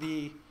has to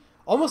be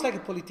almost like a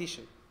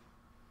politician.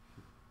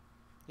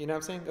 You know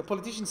what I'm saying? A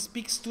politician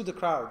speaks to the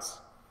crowds.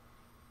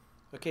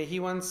 Okay, he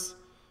wants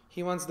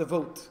the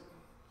vote.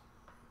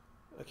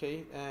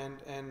 Okay,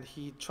 and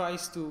he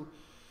tries to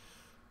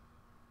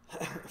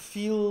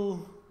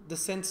feel the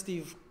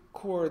sensitive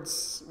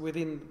chords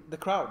within the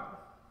crowd.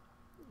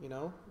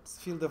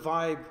 Feel the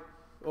vibe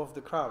of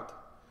the crowd.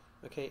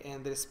 Okay,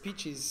 and their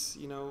speeches,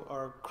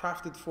 are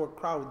crafted for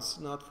crowds,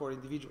 not for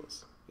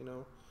individuals.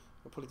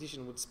 A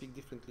politician would speak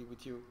differently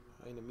with you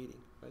in a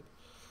meeting, right?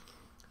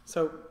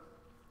 So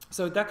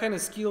that kind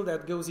of skill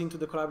that goes into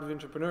the collaborative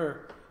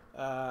entrepreneur,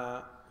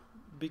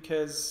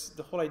 because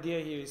the whole idea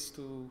here is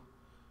to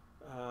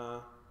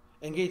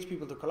engage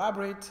people to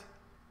collaborate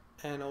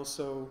and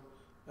also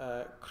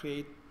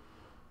create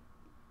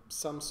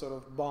some sort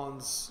of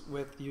bonds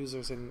with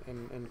users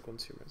and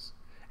consumers,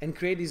 and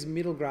create this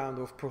middle ground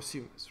of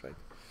prosumers, right?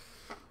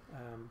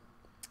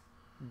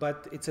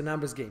 But it's a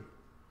numbers game.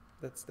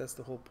 That's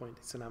the whole point.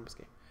 It's a numbers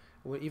game.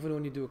 Even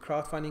when you do a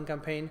crowdfunding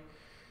campaign,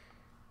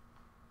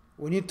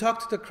 when you talk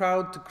to the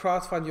crowd to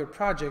crowdfund your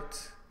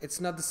project, it's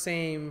not the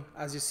same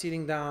as you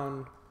sitting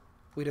down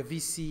with a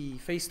VC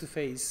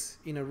face-to-face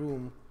in a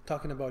room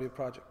talking about your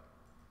project.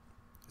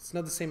 It's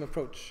not the same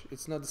approach.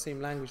 It's not the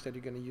same language that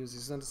you're going to use.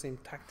 It's not the same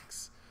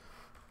tactics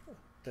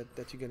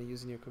that you're going to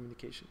use in your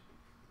communication.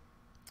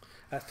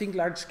 Think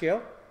large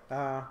scale.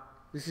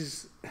 This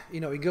is,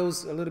 it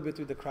goes a little bit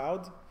with the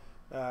crowd,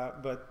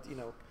 but,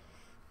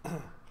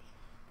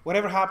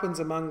 whatever happens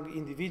among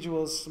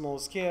individuals, small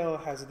scale,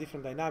 has a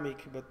different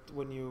dynamic, but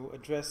when you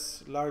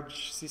address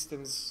large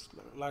systems,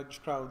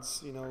 large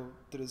crowds,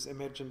 there is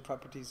emergent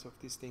properties of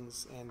these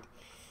things, and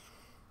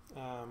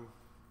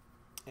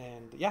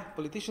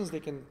politicians, they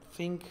can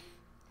think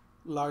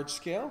large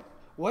scale.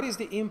 What is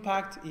the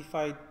impact if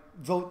I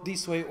vote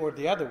this way or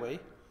the other way?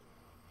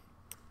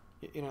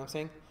 You know what I'm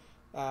saying?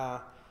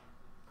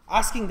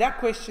 Asking that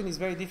question is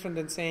very different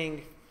than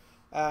saying,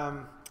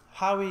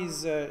 how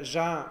is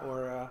Jean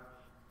or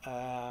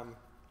I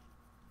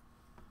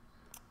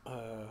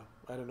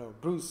don't know,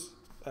 Bruce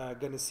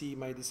gonna see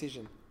my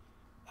decision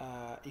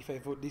if I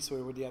vote this way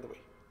or the other way?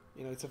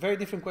 It's a very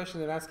different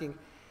question than asking,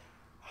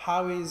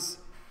 how is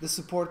the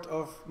support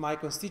of my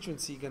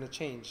constituency gonna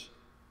change?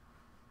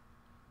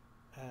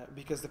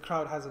 Because the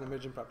crowd has an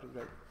emergent property,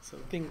 right? So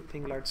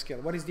think large scale.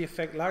 What is the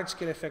large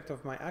scale effect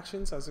of my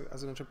actions as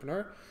an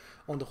entrepreneur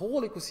on the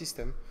whole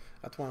ecosystem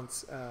at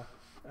once?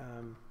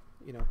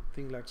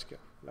 think large scale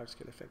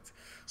effects.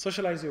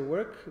 Socialize your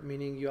work,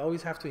 meaning you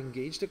always have to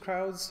engage the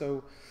crowds.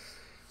 So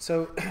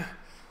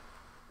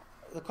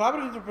the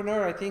collaborative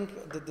entrepreneur, I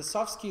think that the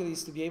soft skill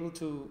is to be able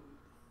to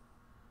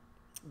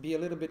be a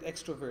little bit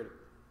extroverted,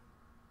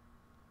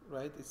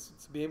 right? It's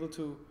to be able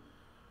to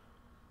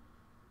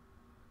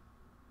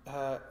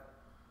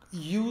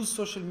use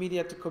social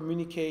media to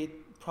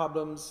communicate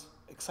problems,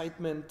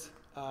 excitement,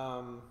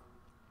 to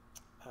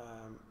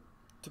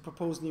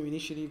propose new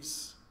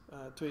initiatives,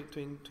 to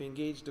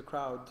engage the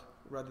crowd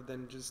rather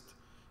than just,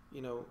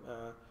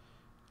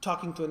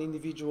 talking to an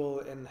individual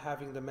and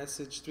having the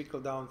message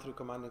trickle down through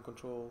command and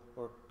control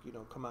or,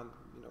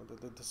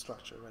 the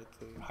structure, right?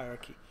 The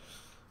hierarchy.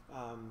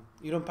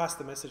 You don't pass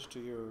the message to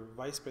your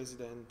vice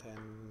president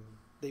and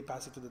they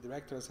pass it to the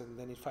directors and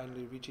then it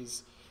finally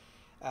reaches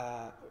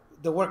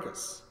the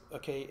workers.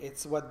 Okay,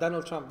 it's what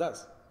Donald Trump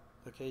does.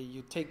 Okay,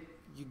 you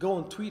go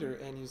on Twitter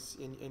and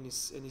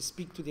you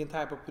speak to the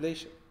entire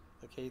population.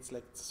 Okay, it's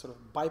like sort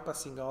of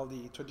bypassing all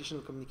the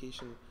traditional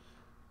communication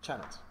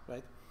channels,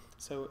 right?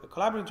 So a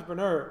collaborative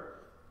entrepreneur,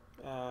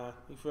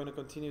 if you want to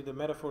continue the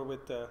metaphor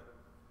with the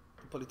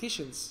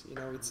politicians,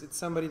 it's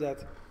somebody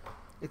that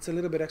it's a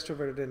little bit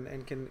extroverted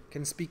and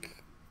can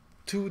speak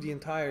to the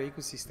entire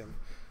ecosystem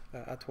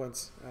at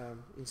once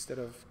instead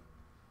of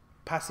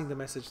passing the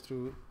message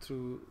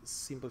through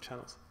simple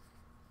channels.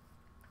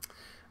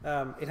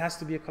 It has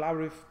to be a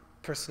collaborative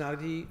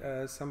personality,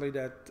 somebody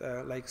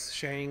that likes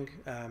sharing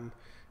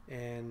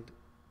and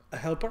a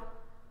helper,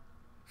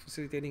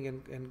 facilitating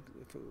and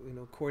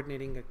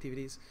coordinating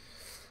activities,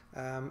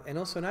 and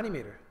also an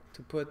animator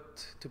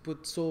to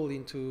put soul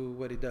into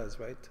what it does,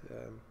 right?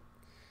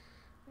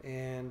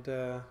 And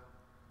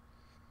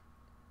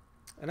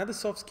another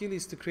soft skill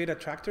is to create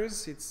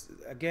attractors. It's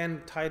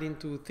again tied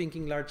into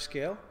thinking large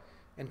scale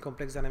and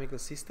complex dynamical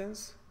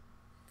systems.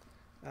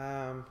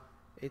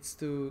 It's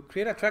to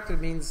create attractor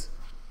means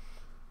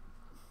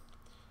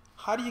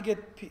how do you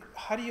get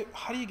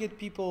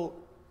people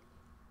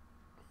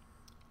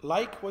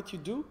like what you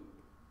do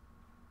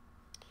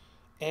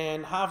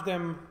and have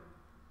them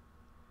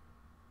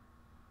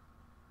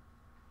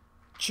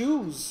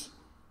choose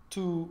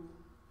to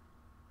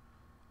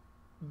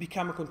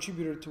become a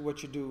contributor to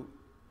what you do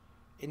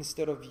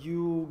instead of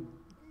you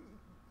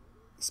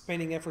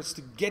spending efforts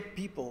to get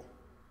people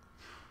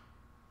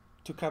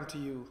to come to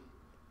you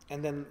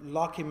and then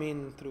lock him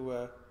in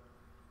through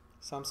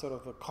some sort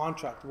of a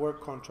contract,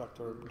 work contract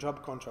or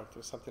job contract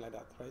or something like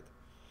that, right?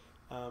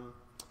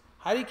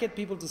 How do you get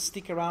people to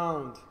stick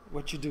around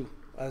what you do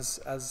as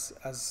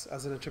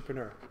an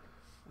entrepreneur?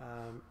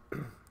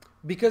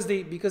 Because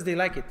they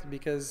like it,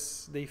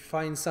 because they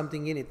find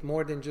something in it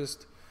more than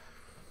just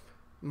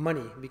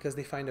money, because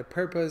they find a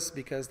purpose,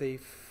 because they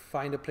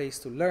find a place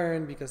to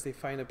learn, because they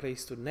find a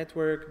place to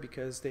network,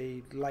 because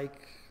they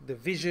like the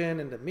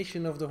vision and the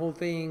mission of the whole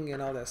thing and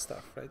all that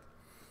stuff, right?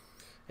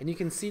 And you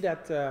can see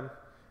that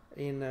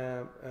in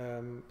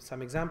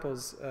some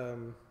examples.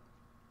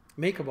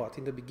 MakerBot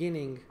in the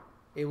beginning,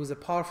 it was a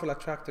powerful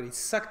attractor. It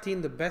sucked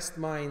in the best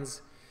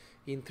minds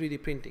in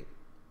 3D printing.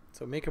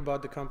 So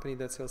MakerBot, the company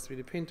that sells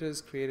 3D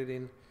printers, created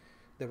in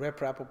the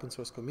RepRap open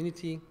source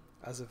community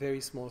as a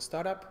very small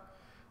startup.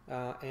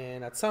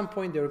 And at some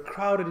point they were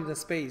crowded in a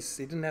space.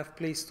 They didn't have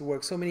place to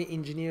work. So many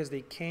engineers,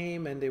 they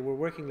came and they were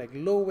working like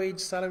low wage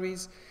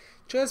salaries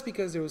just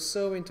because they were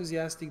so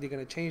enthusiastic. They're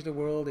going to change the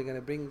world. They're going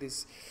to bring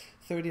this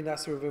third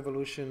industrial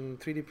revolution,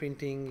 3D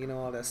printing,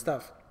 all that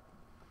stuff.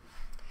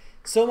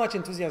 So much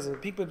enthusiasm.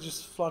 People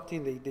just flocked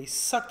in. They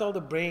sucked all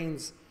the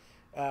brains,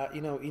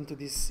 into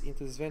this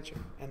venture.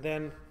 And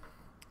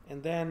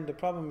then the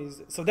problem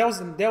is, so that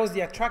was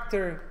the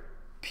attractor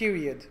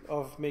period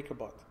of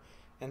MakerBot.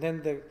 And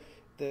then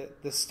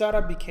the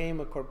startup became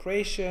a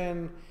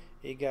corporation.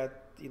 It got,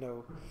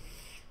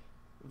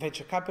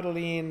 venture capital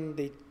in.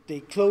 They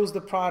closed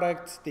the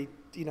product. They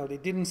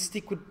didn't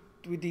stick with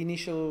the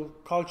initial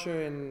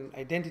culture and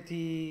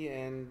identity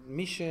and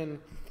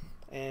mission,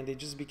 and it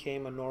just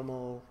became a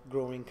normal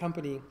growing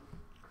company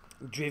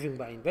driven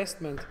by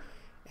investment.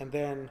 And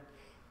then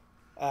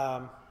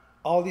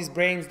all these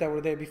brains that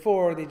were there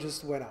before, they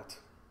just went out.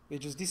 They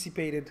just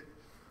dissipated.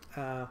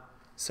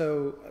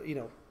 So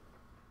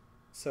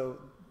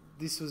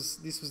this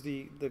was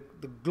the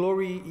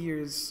glory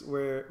years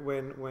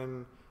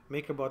when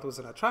MakerBot was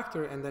an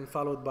attractor, and then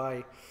followed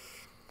by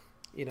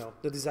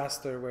the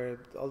disaster where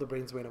all the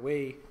brains went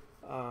away.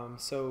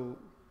 So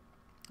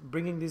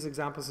bringing these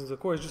examples into the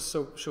course just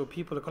show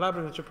people a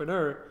collaborative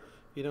entrepreneur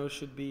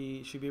should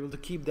be able to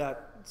keep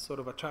that sort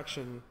of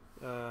attraction,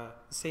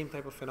 same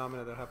type of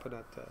phenomena that happened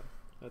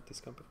at this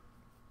company.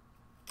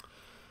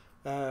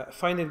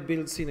 Find and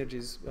build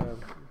synergies.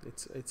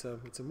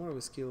 It's a more of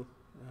a skill.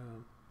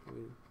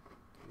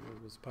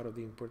 It was part of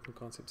the important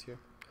concepts here.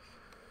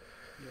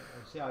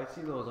 Yeah, I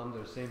see those under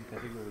the same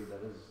category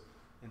that is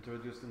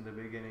introduced in the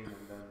beginning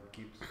and then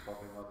keeps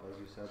popping up, as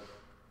you said,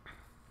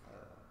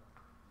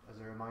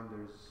 as a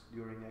reminders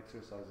during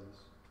exercises.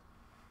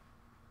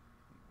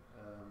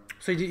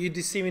 So you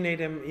disseminate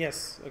them,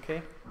 yes,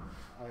 okay.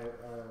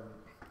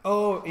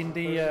 Oh, in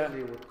the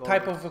Personally, would call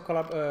type it, of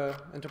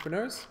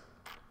entrepreneurs?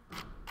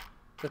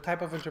 The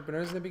type of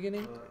entrepreneurs in the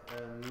beginning?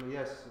 and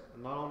yes,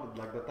 not only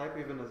like the type,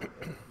 even as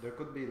there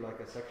could be like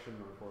a section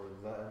for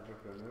the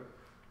entrepreneur,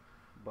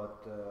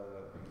 but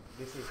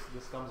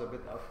this comes a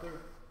bit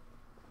after,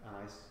 and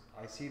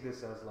I see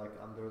this as like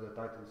under the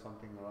title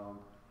something around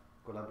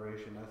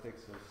collaboration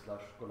ethics or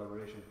slash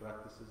collaboration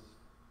practices,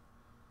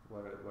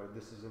 where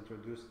this is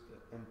introduced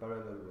in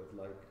parallel with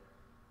like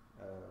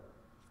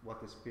what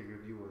is peer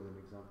review as an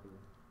example,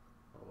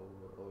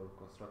 or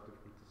constructive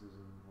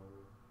criticism,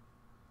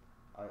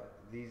 or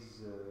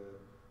these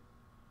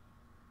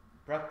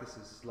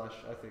practices slash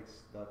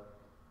ethics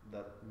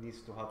that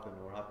needs to happen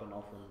or happen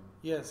often.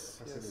 Yes.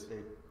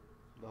 Facilitate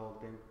the whole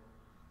thing.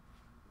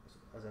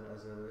 As a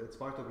it's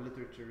part of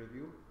literature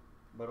review,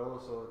 but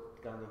also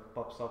it kind of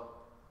pops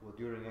up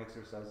during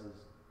exercises,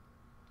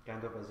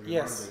 kind of as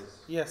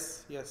reminders.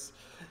 Yes.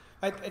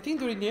 I think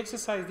during the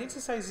exercise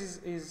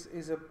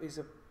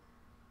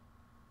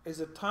is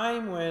a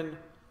time when,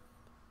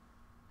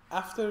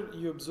 after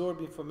you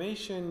absorb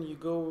information, you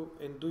go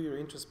and do your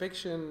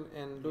introspection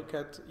and look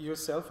at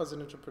yourself as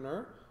an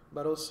entrepreneur,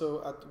 but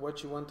also at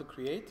what you want to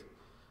create.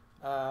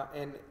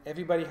 And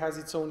everybody has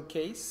its own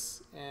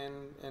case,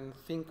 and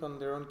think on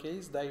their own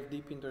case, dive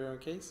deep into their own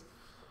case.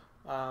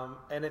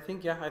 And I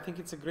think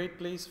it's a great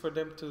place for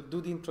them to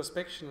do the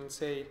introspection and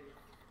say,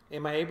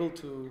 am I able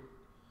to,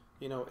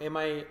 am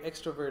I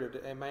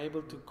extroverted? Am I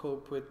able to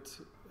cope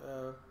with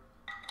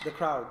the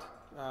crowd,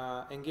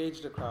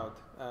 engage the crowd?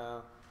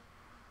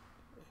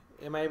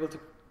 Am I able to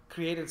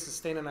create and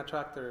sustain an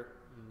attractor?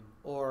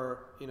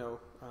 Or,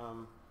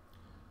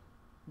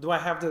 do I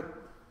have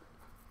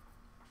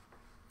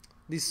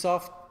these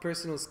soft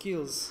personal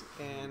skills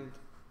and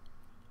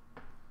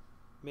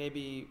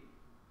maybe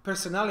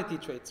personality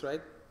traits,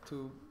 right?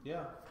 To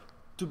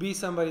be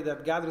somebody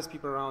that gathers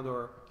people around,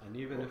 and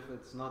even if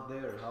it's not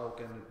there, how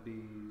can it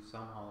be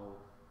somehow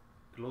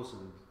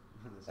closened?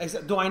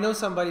 Do I know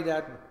somebody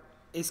that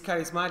is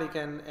charismatic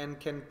and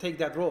can take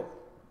that role?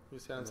 You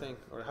see what I'm saying?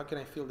 Or how can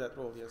I fill that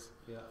role? Yes.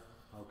 Yeah.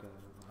 How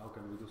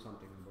can we do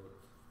something about it?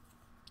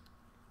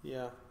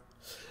 Yeah.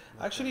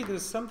 Actually,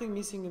 there's something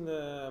missing in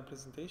the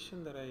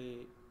presentation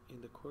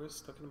in the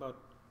course, talking about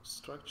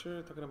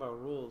structure, talking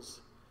about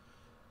rules.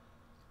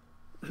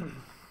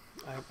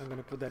 I'm going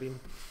to put that in.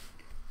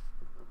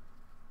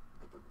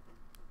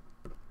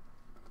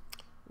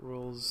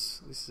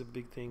 Rules. This is a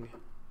big thing.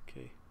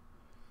 Okay.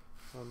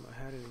 I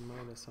had it in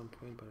mind at some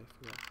point, but I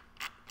forgot.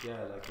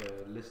 Yeah, like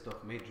a list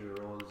of major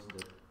roles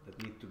that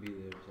need to be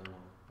there somehow.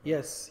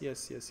 Yes.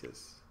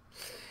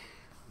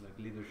 Like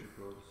leadership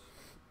roles.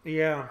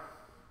 Yeah.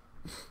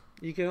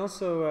 You can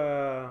also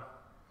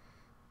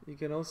be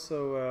very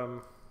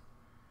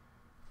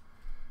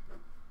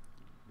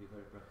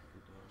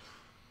practical to us.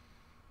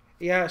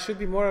 Yeah, it should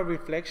be more a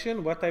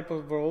reflection. What type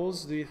of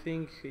roles do you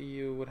think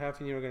you would have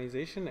in your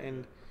organization,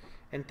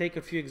 and take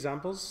a few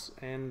examples.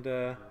 And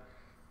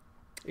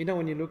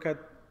when you look at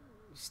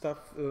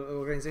stuff,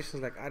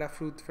 organizations like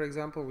Adafruit, for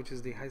example, which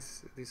is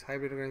this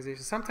hybrid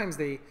organization, sometimes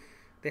they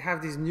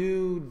have these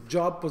new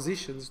job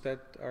positions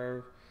that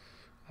are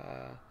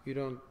you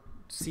don't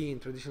see in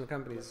traditional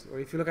companies. Or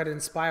if you look at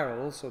Inspiral,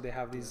 also they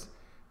have these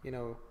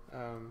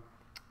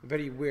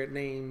very weird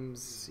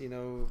names,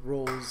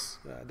 roles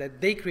that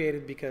they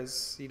created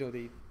because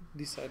they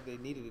decided they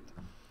needed it.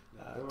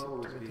 There will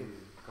always be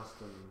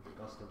custom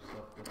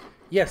stuff, but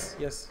yes.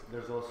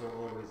 there's also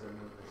always an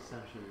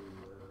essential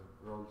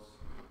roles.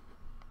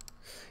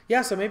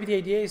 Yeah, so maybe the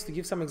idea is to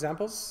give some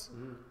examples.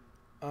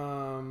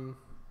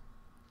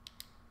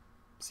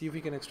 See if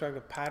we can extract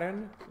a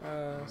pattern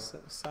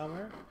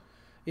somewhere.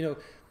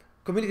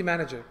 Community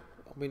manager,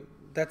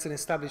 that's an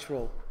established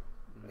role.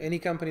 Any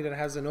company that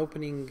has an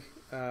opening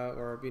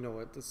or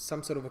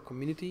some sort of a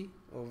community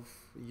of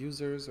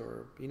users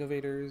or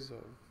innovators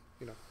or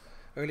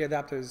early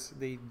adapters,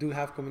 they do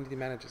have community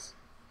managers.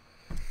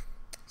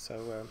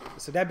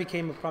 So that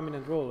became a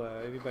prominent role.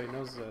 Everybody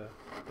knows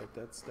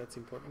that's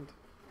important.